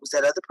just knew it was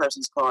that other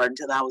person's card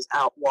until I was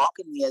out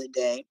walking the other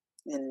day,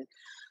 and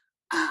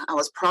I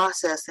was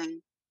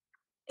processing.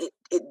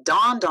 It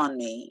dawned on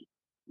me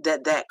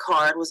that that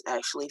card was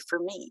actually for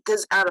me,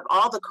 because out of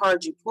all the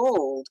cards you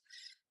pulled,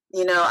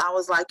 I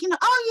was like,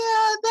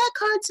 oh yeah, that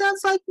card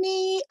sounds like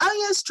me.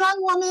 Oh yeah, strong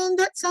woman,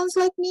 that sounds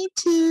like me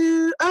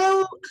too.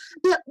 Oh,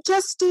 yeah,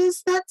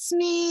 justice, that's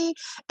me.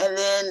 And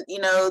then,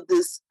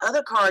 this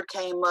other card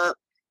came up,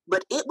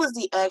 but it was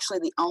actually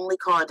the only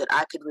card that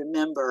I could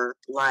remember,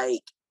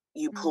 like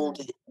you pulled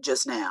Mhm. it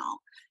just now.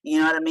 You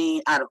know what I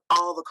mean? Out of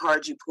all the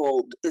cards you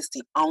pulled, it's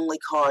the only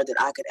card that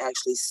I could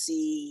actually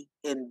see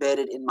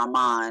embedded in my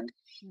mind.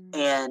 Mhm.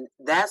 And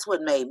that's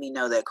what made me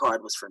know that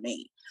card was for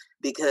me,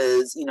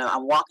 because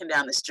I'm walking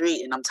down the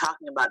street and I'm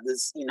talking about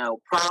this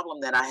problem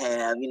that I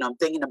have. I'm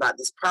thinking about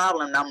this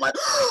problem and I'm like,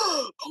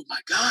 oh my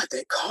god,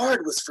 that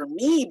card was for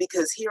me,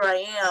 because here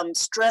I am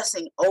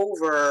stressing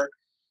over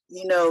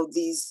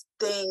these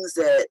things,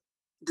 that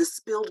the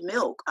spilled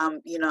milk.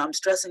 I'm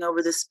stressing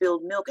over this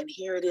spilled milk, and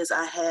here it is.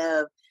 I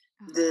have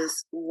Oh,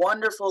 this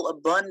wonderful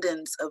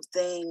abundance of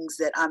things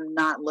that I'm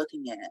not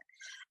looking at.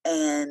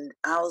 And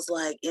I was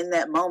like, in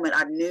that moment,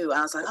 I knew.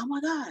 I was like, oh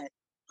my god,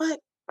 what?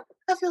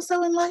 I feel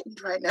so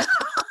enlightened right now.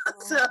 oh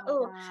my So,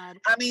 God.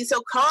 I mean,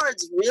 so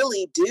cards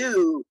really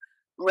do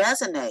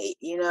resonate,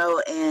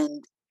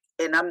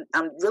 and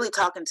I'm really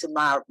talking to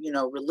my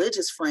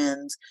religious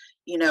friends,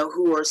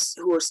 who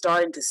are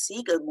starting to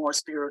seek a more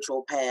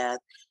spiritual path.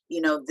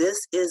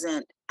 this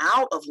isn't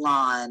out of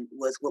line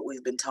with what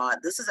we've been taught.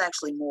 This is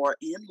actually more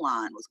in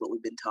line with what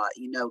we've been taught,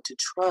 to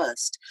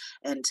trust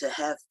and to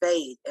have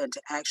faith and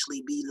to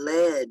actually be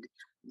led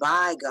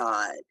by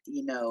God,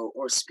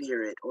 or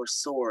spirit or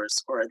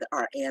source or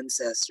our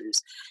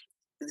ancestors.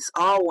 It's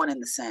all one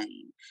and the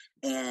same.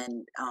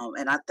 And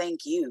I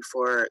thank you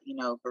for,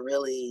 for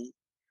really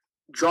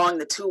drawing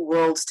the two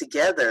worlds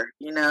together.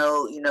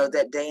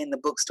 That day in the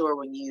bookstore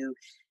when you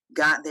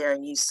got there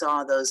and you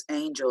saw those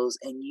angels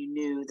and you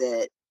knew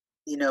that,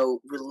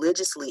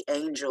 religiously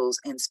angels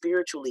and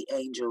spiritually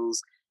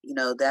angels,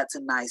 that's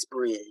a nice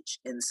bridge.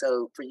 And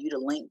so for you to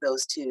link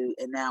those two,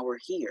 and now we're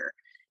here.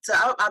 So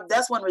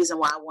that's one reason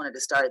why I wanted to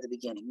start at the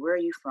beginning. Where are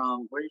you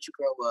from? Where did you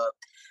grow up?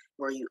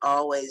 Were you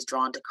always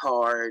drawn to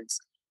cards?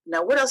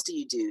 Now, what else do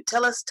you do?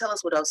 Tell us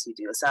what else you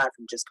do aside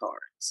from just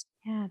cards.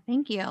 Yeah,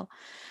 thank you.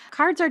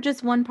 Cards are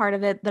just one part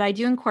of it, but I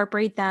do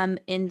incorporate them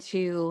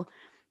into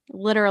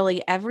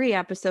literally every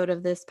episode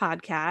of this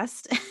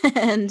podcast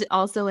and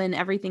also in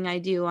everything I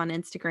do on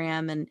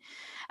Instagram.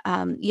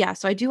 And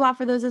so I do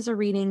offer those as a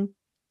reading.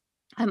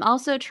 I'm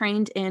also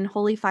trained in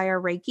Holy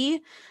Fire Reiki.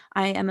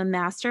 I am a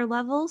master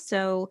level,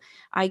 so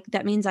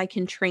that means I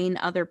can train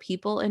other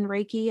people in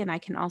Reiki, and I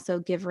can also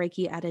give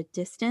Reiki at a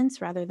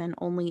distance rather than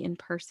only in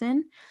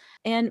person.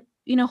 And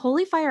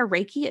Holy Fire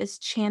Reiki is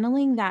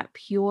channeling that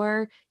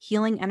pure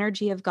healing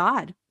energy of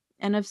God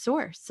and of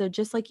source. So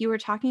just like you were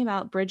talking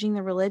about bridging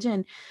the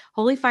religion,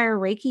 Holy Fire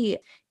Reiki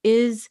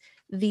is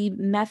the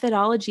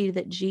methodology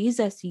that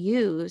Jesus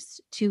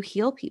used to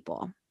heal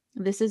people.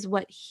 This is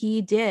what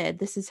he did.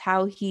 This is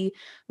how he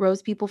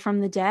rose people from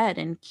the dead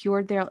and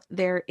cured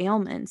their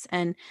ailments.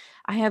 And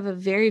I have a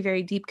very,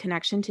 very deep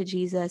connection to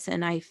Jesus,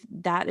 and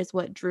that is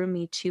what drew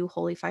me to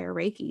Holy Fire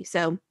Reiki.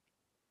 So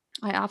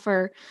I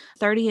offer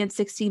 30 and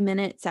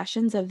 60-minute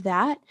sessions of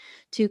that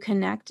to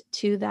connect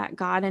to that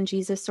God and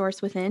Jesus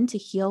source within to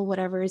heal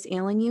whatever is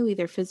ailing you,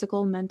 either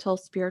physical, mental,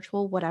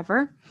 spiritual,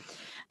 whatever.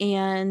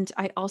 And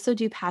I also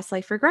do past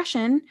life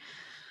regression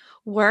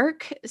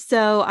work.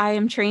 So I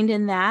am trained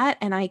in that,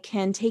 and I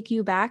can take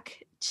you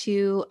back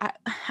to, I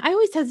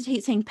always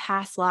hesitate saying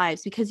past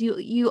lives because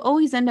you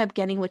always end up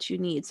getting what you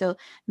need. So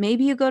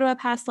maybe you go to a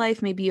past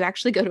life, maybe you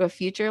actually go to a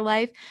future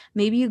life,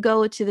 maybe you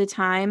go to the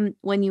time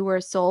when you were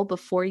a soul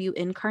before you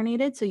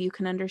incarnated, so you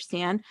can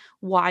understand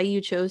why you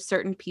chose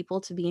certain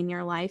people to be in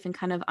your life and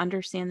kind of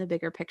understand the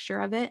bigger picture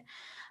of it.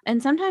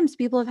 And sometimes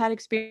people have had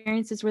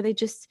experiences where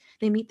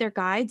they meet their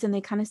guides and they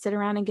kind of sit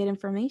around and get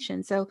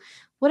information. So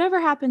whatever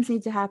happens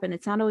needs to happen.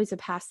 It's not always a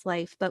past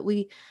life, but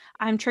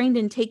I'm trained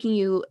in taking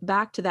you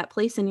back to that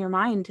place in your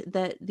mind,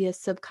 that the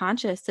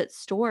subconscious that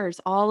stores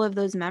all of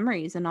those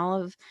memories and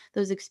all of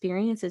those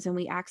experiences, and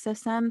we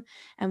access them,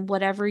 and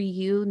whatever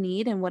you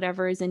need and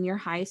whatever is in your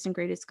highest and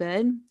greatest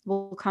good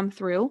will come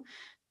through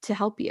to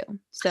help you.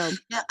 So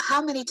Now,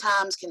 how many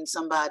times can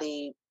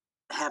somebody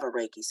have a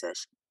Reiki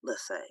session,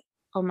 let's say?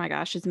 oh my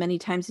gosh, as many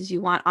times as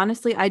you want.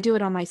 Honestly, I do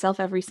it on myself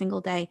every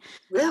single day.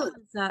 Really?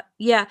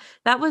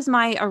 That was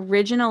my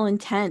original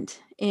intent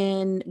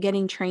in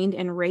getting trained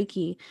in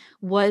Reiki,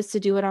 was to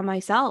do it on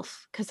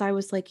myself, because I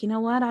was like, you know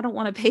what? I don't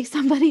want to pay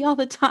somebody all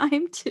the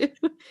time to do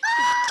this.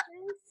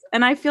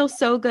 And I feel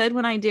so good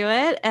when I do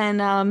it. And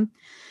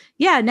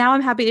now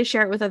I'm happy to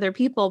share it with other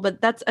people,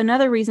 but that's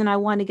another reason I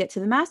want to get to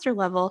the master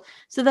level,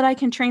 so that I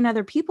can train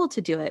other people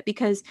to do it,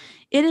 because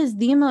it is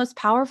the most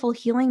powerful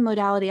healing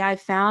modality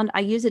I've found.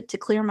 I use it to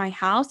clear my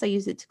house. I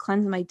use it to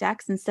cleanse my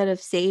decks instead of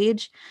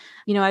sage.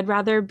 I'd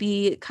rather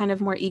be kind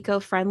of more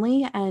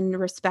eco-friendly and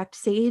respect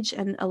sage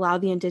and allow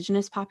the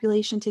indigenous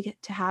population to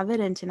have it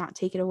and to not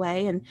take it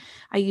away. And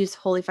I use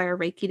Holy Fire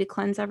Reiki to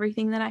cleanse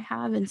everything that I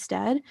have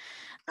instead.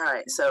 All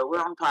right. So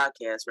we're on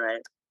podcast,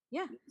 right?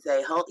 Yeah.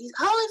 Say Holy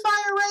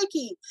Fire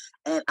Reiki,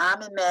 and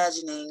I'm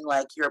imagining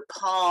like your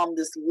palm,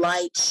 this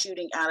light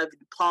shooting out of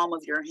the palm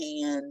of your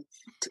hand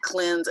to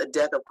cleanse a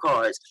deck of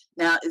cards.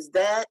 Now, is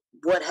that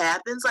what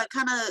happens? Like,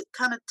 kind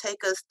of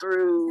take us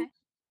through,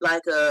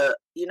 like a,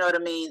 you know what I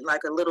mean,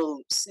 like a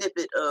little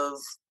snippet of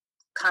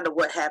kind of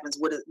what happens,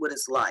 what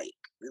it's like.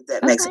 If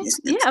that makes Okay. any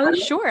sense.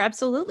 Yeah, sure.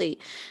 Absolutely.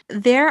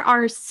 There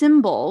are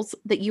symbols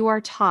that you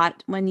are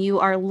taught when you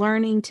are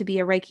learning to be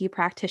a Reiki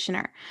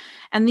practitioner.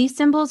 And these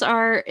symbols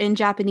are in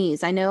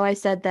Japanese. I know I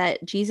said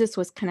that Jesus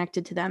was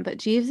connected to them, but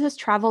Jesus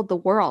traveled the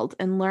world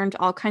and learned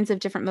all kinds of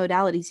different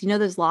modalities. You know,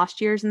 those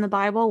lost years in the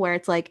Bible where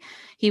it's like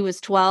he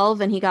was 12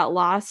 and he got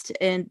lost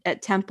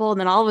at temple, and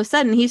then all of a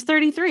sudden he's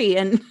 33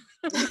 and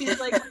he's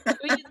like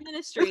doing his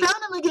ministry. We found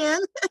him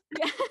again.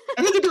 Yeah.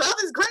 And he can do all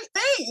these great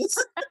things.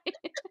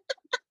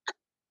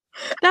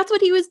 That's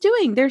what he was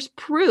doing. There's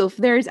proof.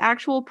 There's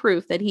actual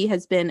proof that he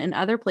has been in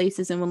other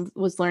places and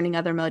was learning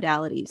other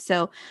modalities.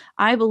 So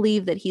I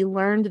believe that he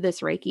learned this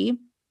Reiki.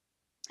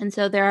 And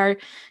so there are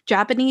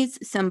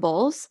Japanese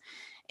symbols,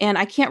 and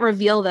I can't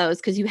reveal those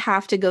because you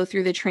have to go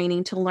through the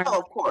training to learn. Oh,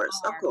 of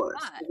course.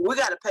 We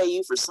got to pay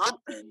you for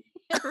something.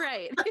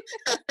 Right.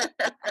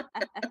 There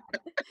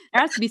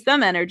has to be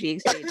some energy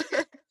exchange.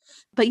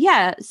 But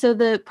yeah, so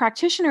the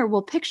practitioner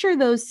will picture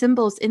those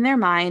symbols in their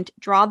mind,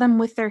 draw them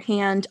with their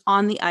hand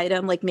on the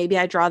item. Like maybe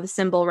I draw the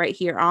symbol right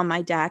here on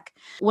my deck.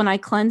 When I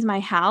cleanse my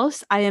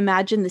house, I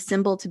imagine the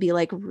symbol to be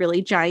like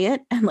really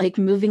giant and like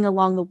moving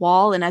along the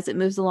wall. And as it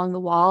moves along the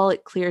wall,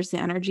 it clears the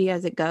energy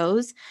as it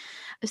goes.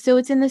 So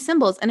it's in the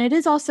symbols, and it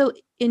is also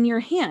in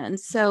your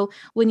hands. So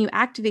when you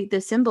activate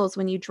the symbols,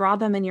 when you draw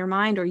them in your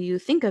mind or you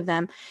think of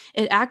them,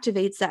 it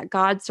activates that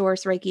God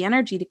source Reiki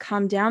energy to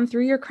come down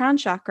through your crown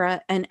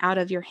chakra and out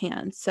of your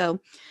hands. So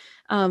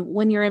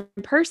when you're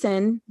in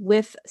person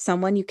with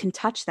someone, you can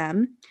touch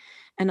them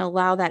and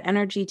allow that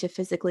energy to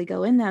physically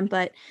go in them.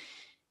 But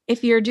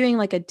if you're doing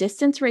like a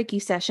distance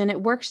Reiki session,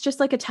 it works just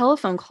like a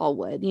telephone call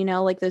would,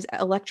 like those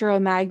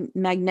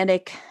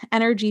electromagnetic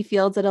energy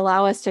fields that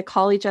allow us to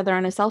call each other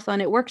on a cell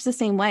phone. It works the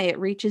same way. It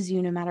reaches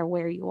you no matter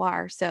where you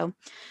are. So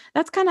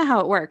that's kind of how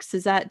it works.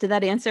 Did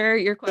that answer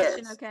your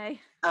question? Yes. Okay.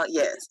 Oh,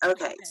 yes.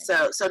 Okay. Okay.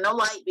 So no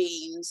light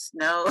beams.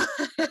 No.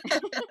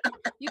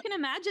 You can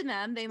imagine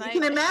them. They You might.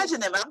 can imagine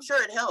them. I'm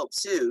sure it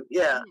helps too.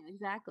 Yeah. Yeah,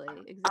 exactly.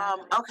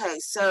 Exactly. Okay.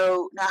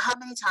 So now, how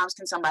many times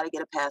can somebody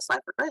get a past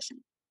life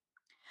regression?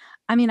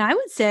 I mean, I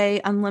would say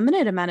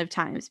unlimited amount of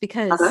times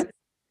because Okay.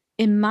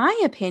 in my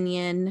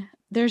opinion,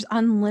 there's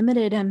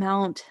unlimited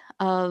amount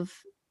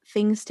of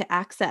things to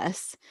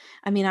access.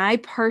 I mean, I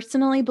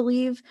personally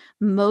believe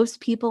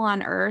most people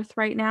on earth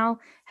right now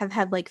have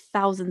had like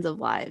thousands of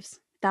lives,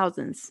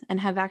 thousands, and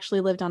have actually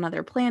lived on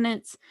other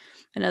planets.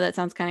 I know that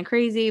sounds kind of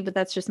crazy, but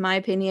that's just my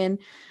opinion.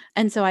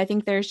 And so I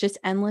think there's just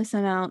endless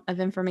amount of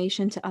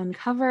information to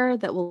uncover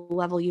that will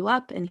level you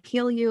up and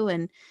heal you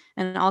and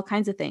all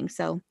kinds of things.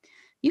 So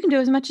you can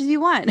do as much as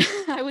you want.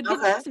 I would give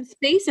Okay. some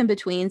space in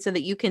between so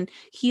that you can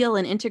heal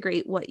and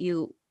integrate what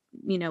you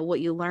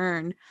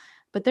learn.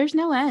 But there's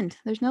no end.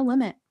 There's no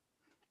limit.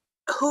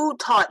 Who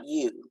taught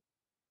you?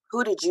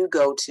 Who did you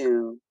go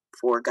to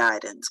for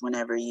guidance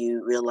whenever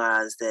you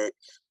realized that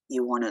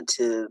you wanted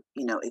to,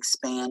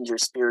 expand your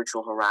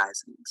spiritual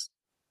horizons?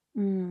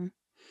 Mm.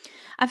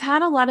 I've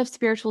had a lot of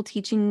spiritual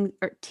teaching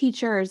or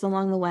teachers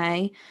along the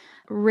way.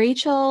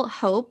 Rachel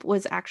Hope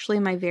was actually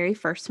my very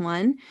first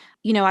one.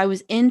 I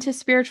was into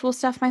spiritual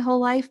stuff my whole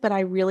life, but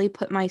I really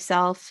put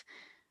myself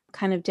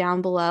kind of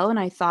down below and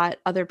I thought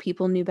other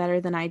people knew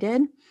better than I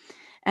did.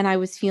 And I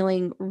was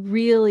feeling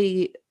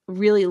really,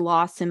 really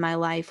lost in my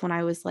life when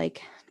I was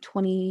like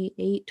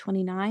 28,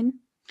 29,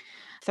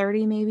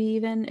 30, maybe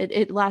even.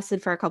 It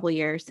lasted for a couple of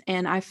years.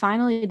 And I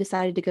finally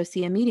decided to go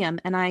see a medium.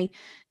 And I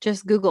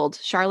just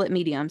Googled Charlotte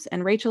mediums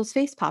and Rachel's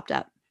face popped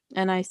up.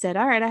 And I said,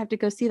 all right, I have to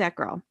go see that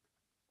girl.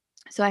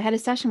 So I had a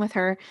session with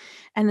her.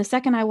 And the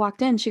second I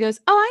walked in, she goes,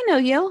 oh, I know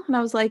you. And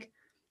I was like,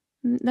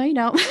 no, you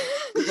don't.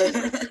 She's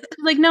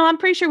like, no, I'm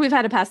pretty sure we've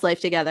had a past life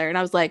together. And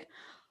I was like,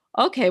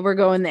 okay, we're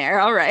going there.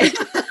 All right.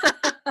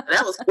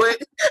 That was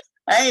quick.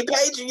 I ain't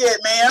paid you yet,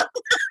 ma'am.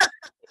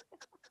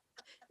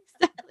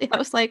 Exactly. I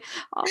was like,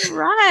 all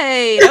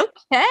right,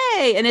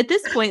 okay. And at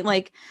this point,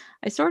 like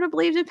I sort of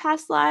believed in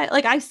past life.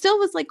 Like I still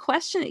was like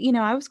questioning,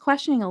 I was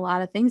questioning a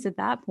lot of things at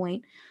that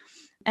point.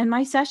 And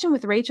my session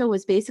with Rachel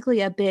was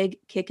basically a big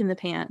kick in the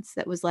pants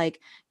that was like,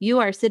 you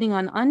are sitting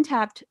on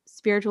untapped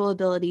spiritual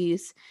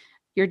abilities.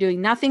 You're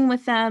doing nothing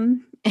with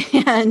them,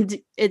 and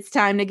it's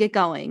time to get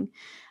going.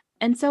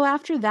 And so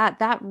after that,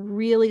 that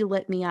really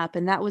lit me up.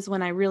 And that was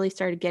when I really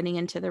started getting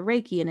into the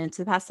Reiki and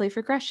into past life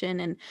regression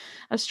and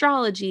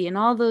astrology and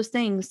all those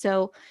things.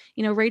 So,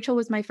 Rachel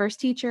was my first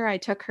teacher. I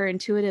took her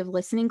intuitive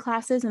listening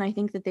classes, and I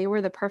think that they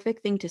were the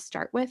perfect thing to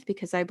start with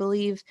because I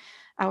believe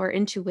our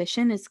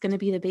intuition is going to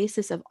be the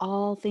basis of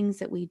all things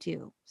that we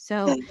do.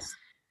 So, Yes.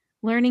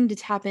 learning to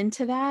tap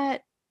into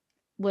that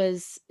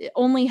was it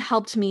only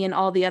helped me in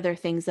all the other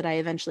things that I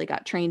eventually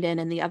got trained in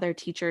and the other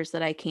teachers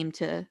that I came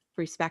to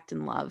respect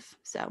and love.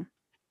 So,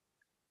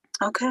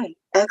 Okay.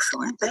 yeah.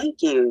 Excellent.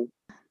 Thank you.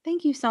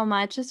 Thank you so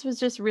much. This was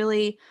just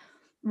really,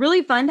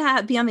 really fun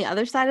to be on the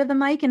other side of the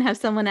mic and have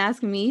someone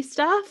ask me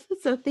stuff.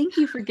 So thank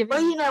you for Well,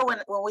 giving me.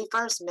 when we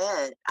first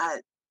met,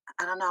 I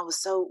don't know,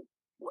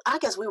 I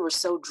guess we were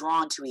so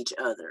drawn to each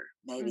other.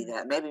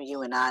 Mm. Maybe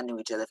you and I knew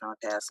each other from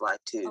a past life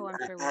Oh, too. I'm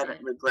sure I we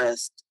haven't did.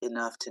 regressed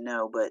enough to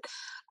know, but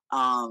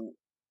um,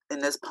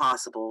 and it's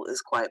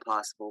quite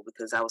possible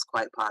because I was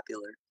quite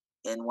popular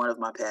in one of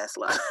my past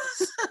lives.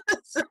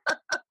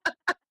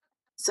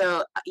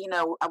 So,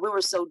 we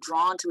were so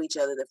drawn to each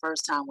other the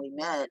first time we Mhm.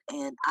 met,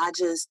 and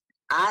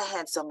I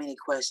had so many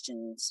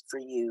questions for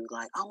you,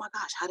 like, oh my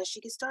gosh, how did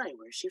she get started?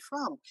 Where's she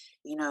from?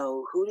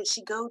 Who did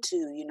she go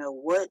to?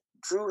 What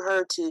drew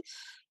her to,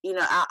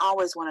 I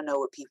always want to know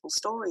what people's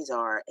stories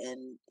are,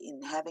 and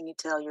in having you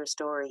tell your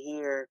story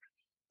here,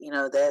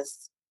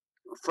 that's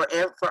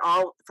for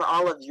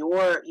all of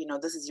your,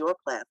 this is your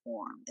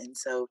platform, and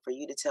so for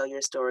you to tell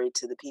your story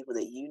to the people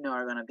that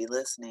are going to be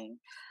listening,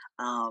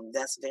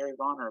 that's very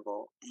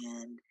vulnerable,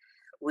 and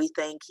we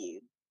thank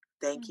you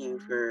Aw.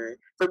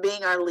 for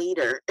being our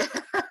leader.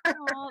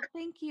 Aw,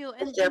 thank you. you.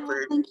 And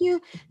shepherd. thank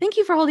you. Thank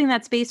you for holding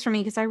that space for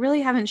me, because I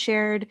really haven't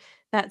shared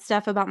that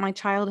stuff about my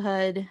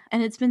childhood.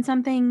 And it's been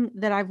something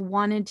that I've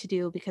wanted to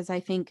do, because I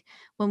think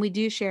when we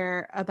do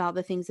share about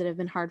the things that have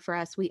been hard for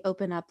us, we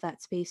open up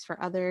that space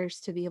for others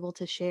to be able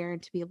to share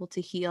and to be able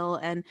to heal.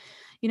 And,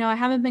 I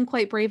haven't been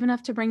quite brave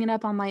enough to bring it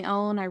up on my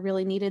own. I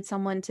really needed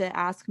someone to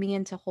ask me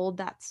and to hold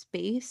that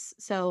space.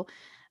 So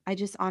I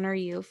just honor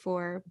you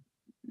for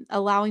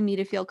allowing me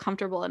to feel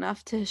comfortable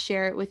enough to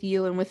share it with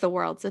you and with the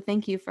world. So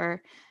thank you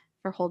for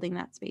holding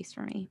that space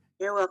for me.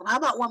 You're welcome. How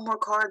about one more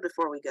card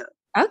before we go?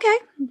 Okay,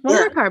 one Yeah.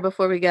 more card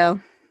before we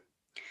go.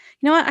 You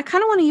know what? I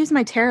kind of want to use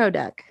my tarot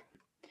deck.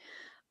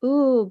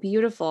 Ooh,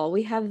 beautiful.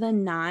 We have the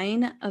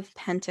 9 of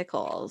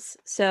Pentacles.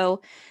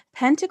 So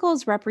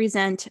pentacles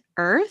represent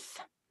earth.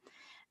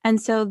 And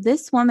so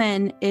this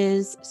woman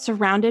is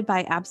surrounded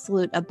by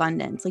absolute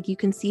abundance. Like, you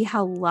can see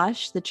how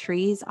lush the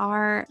trees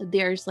are.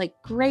 There's like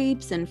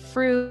grapes and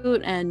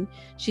fruit, and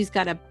she's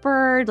got a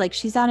bird. Like,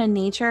 she's out in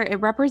nature. It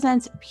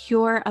represents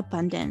pure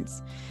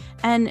abundance.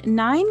 And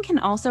 9 can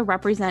also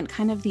represent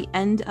kind of the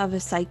end of a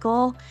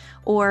cycle,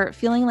 or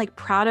feeling like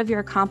proud of your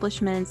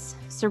accomplishments,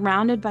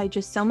 surrounded by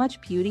just so much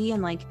beauty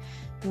and like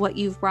what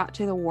you've brought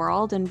to the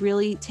world, and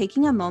really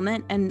taking a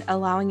moment and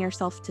allowing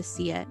yourself to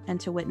see it and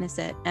to witness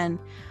it. And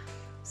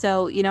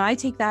so, I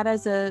take that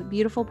as a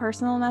beautiful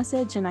personal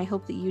message, and I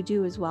hope that you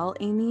do as well,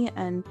 Amie,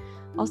 and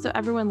also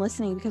everyone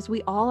listening, because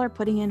we all are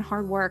putting in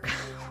hard work.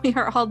 We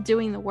are all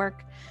doing the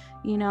work,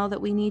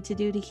 that we need to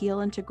do to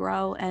heal and to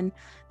grow. And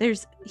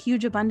there's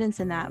huge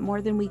abundance in that,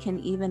 more than we can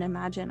even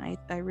imagine,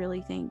 I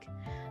really think.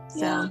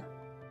 So, yeah,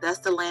 that's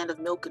the land of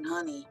milk and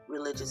honey,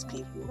 religious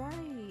people.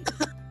 Right.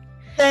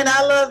 And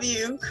I love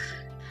you.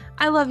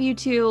 I love you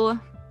too.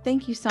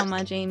 Thank you so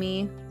much,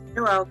 Amie.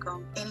 You're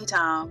welcome.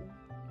 Anytime.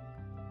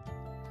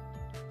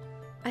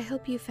 I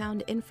hope you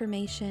found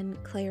information,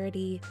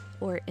 clarity,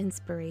 or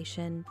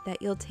inspiration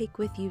that you'll take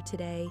with you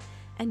today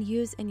and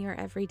use in your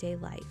everyday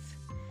life.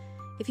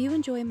 If you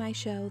enjoy my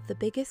show, the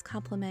biggest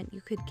compliment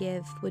you could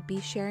give would be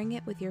sharing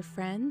it with your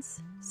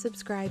friends,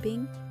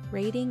 subscribing,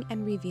 rating,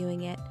 and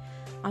reviewing it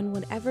on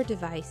whatever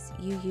device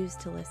you use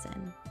to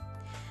listen.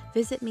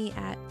 Visit me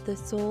at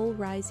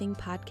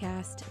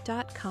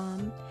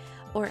thesoulrisingpodcast.com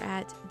or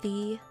at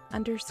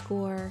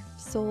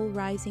 _Soul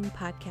Rising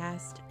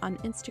Podcast on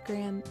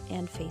Instagram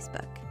and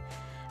Facebook.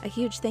 A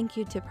huge thank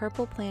you to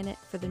Purple Planet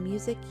for the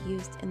music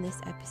used in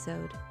this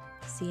episode.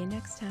 See you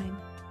next time.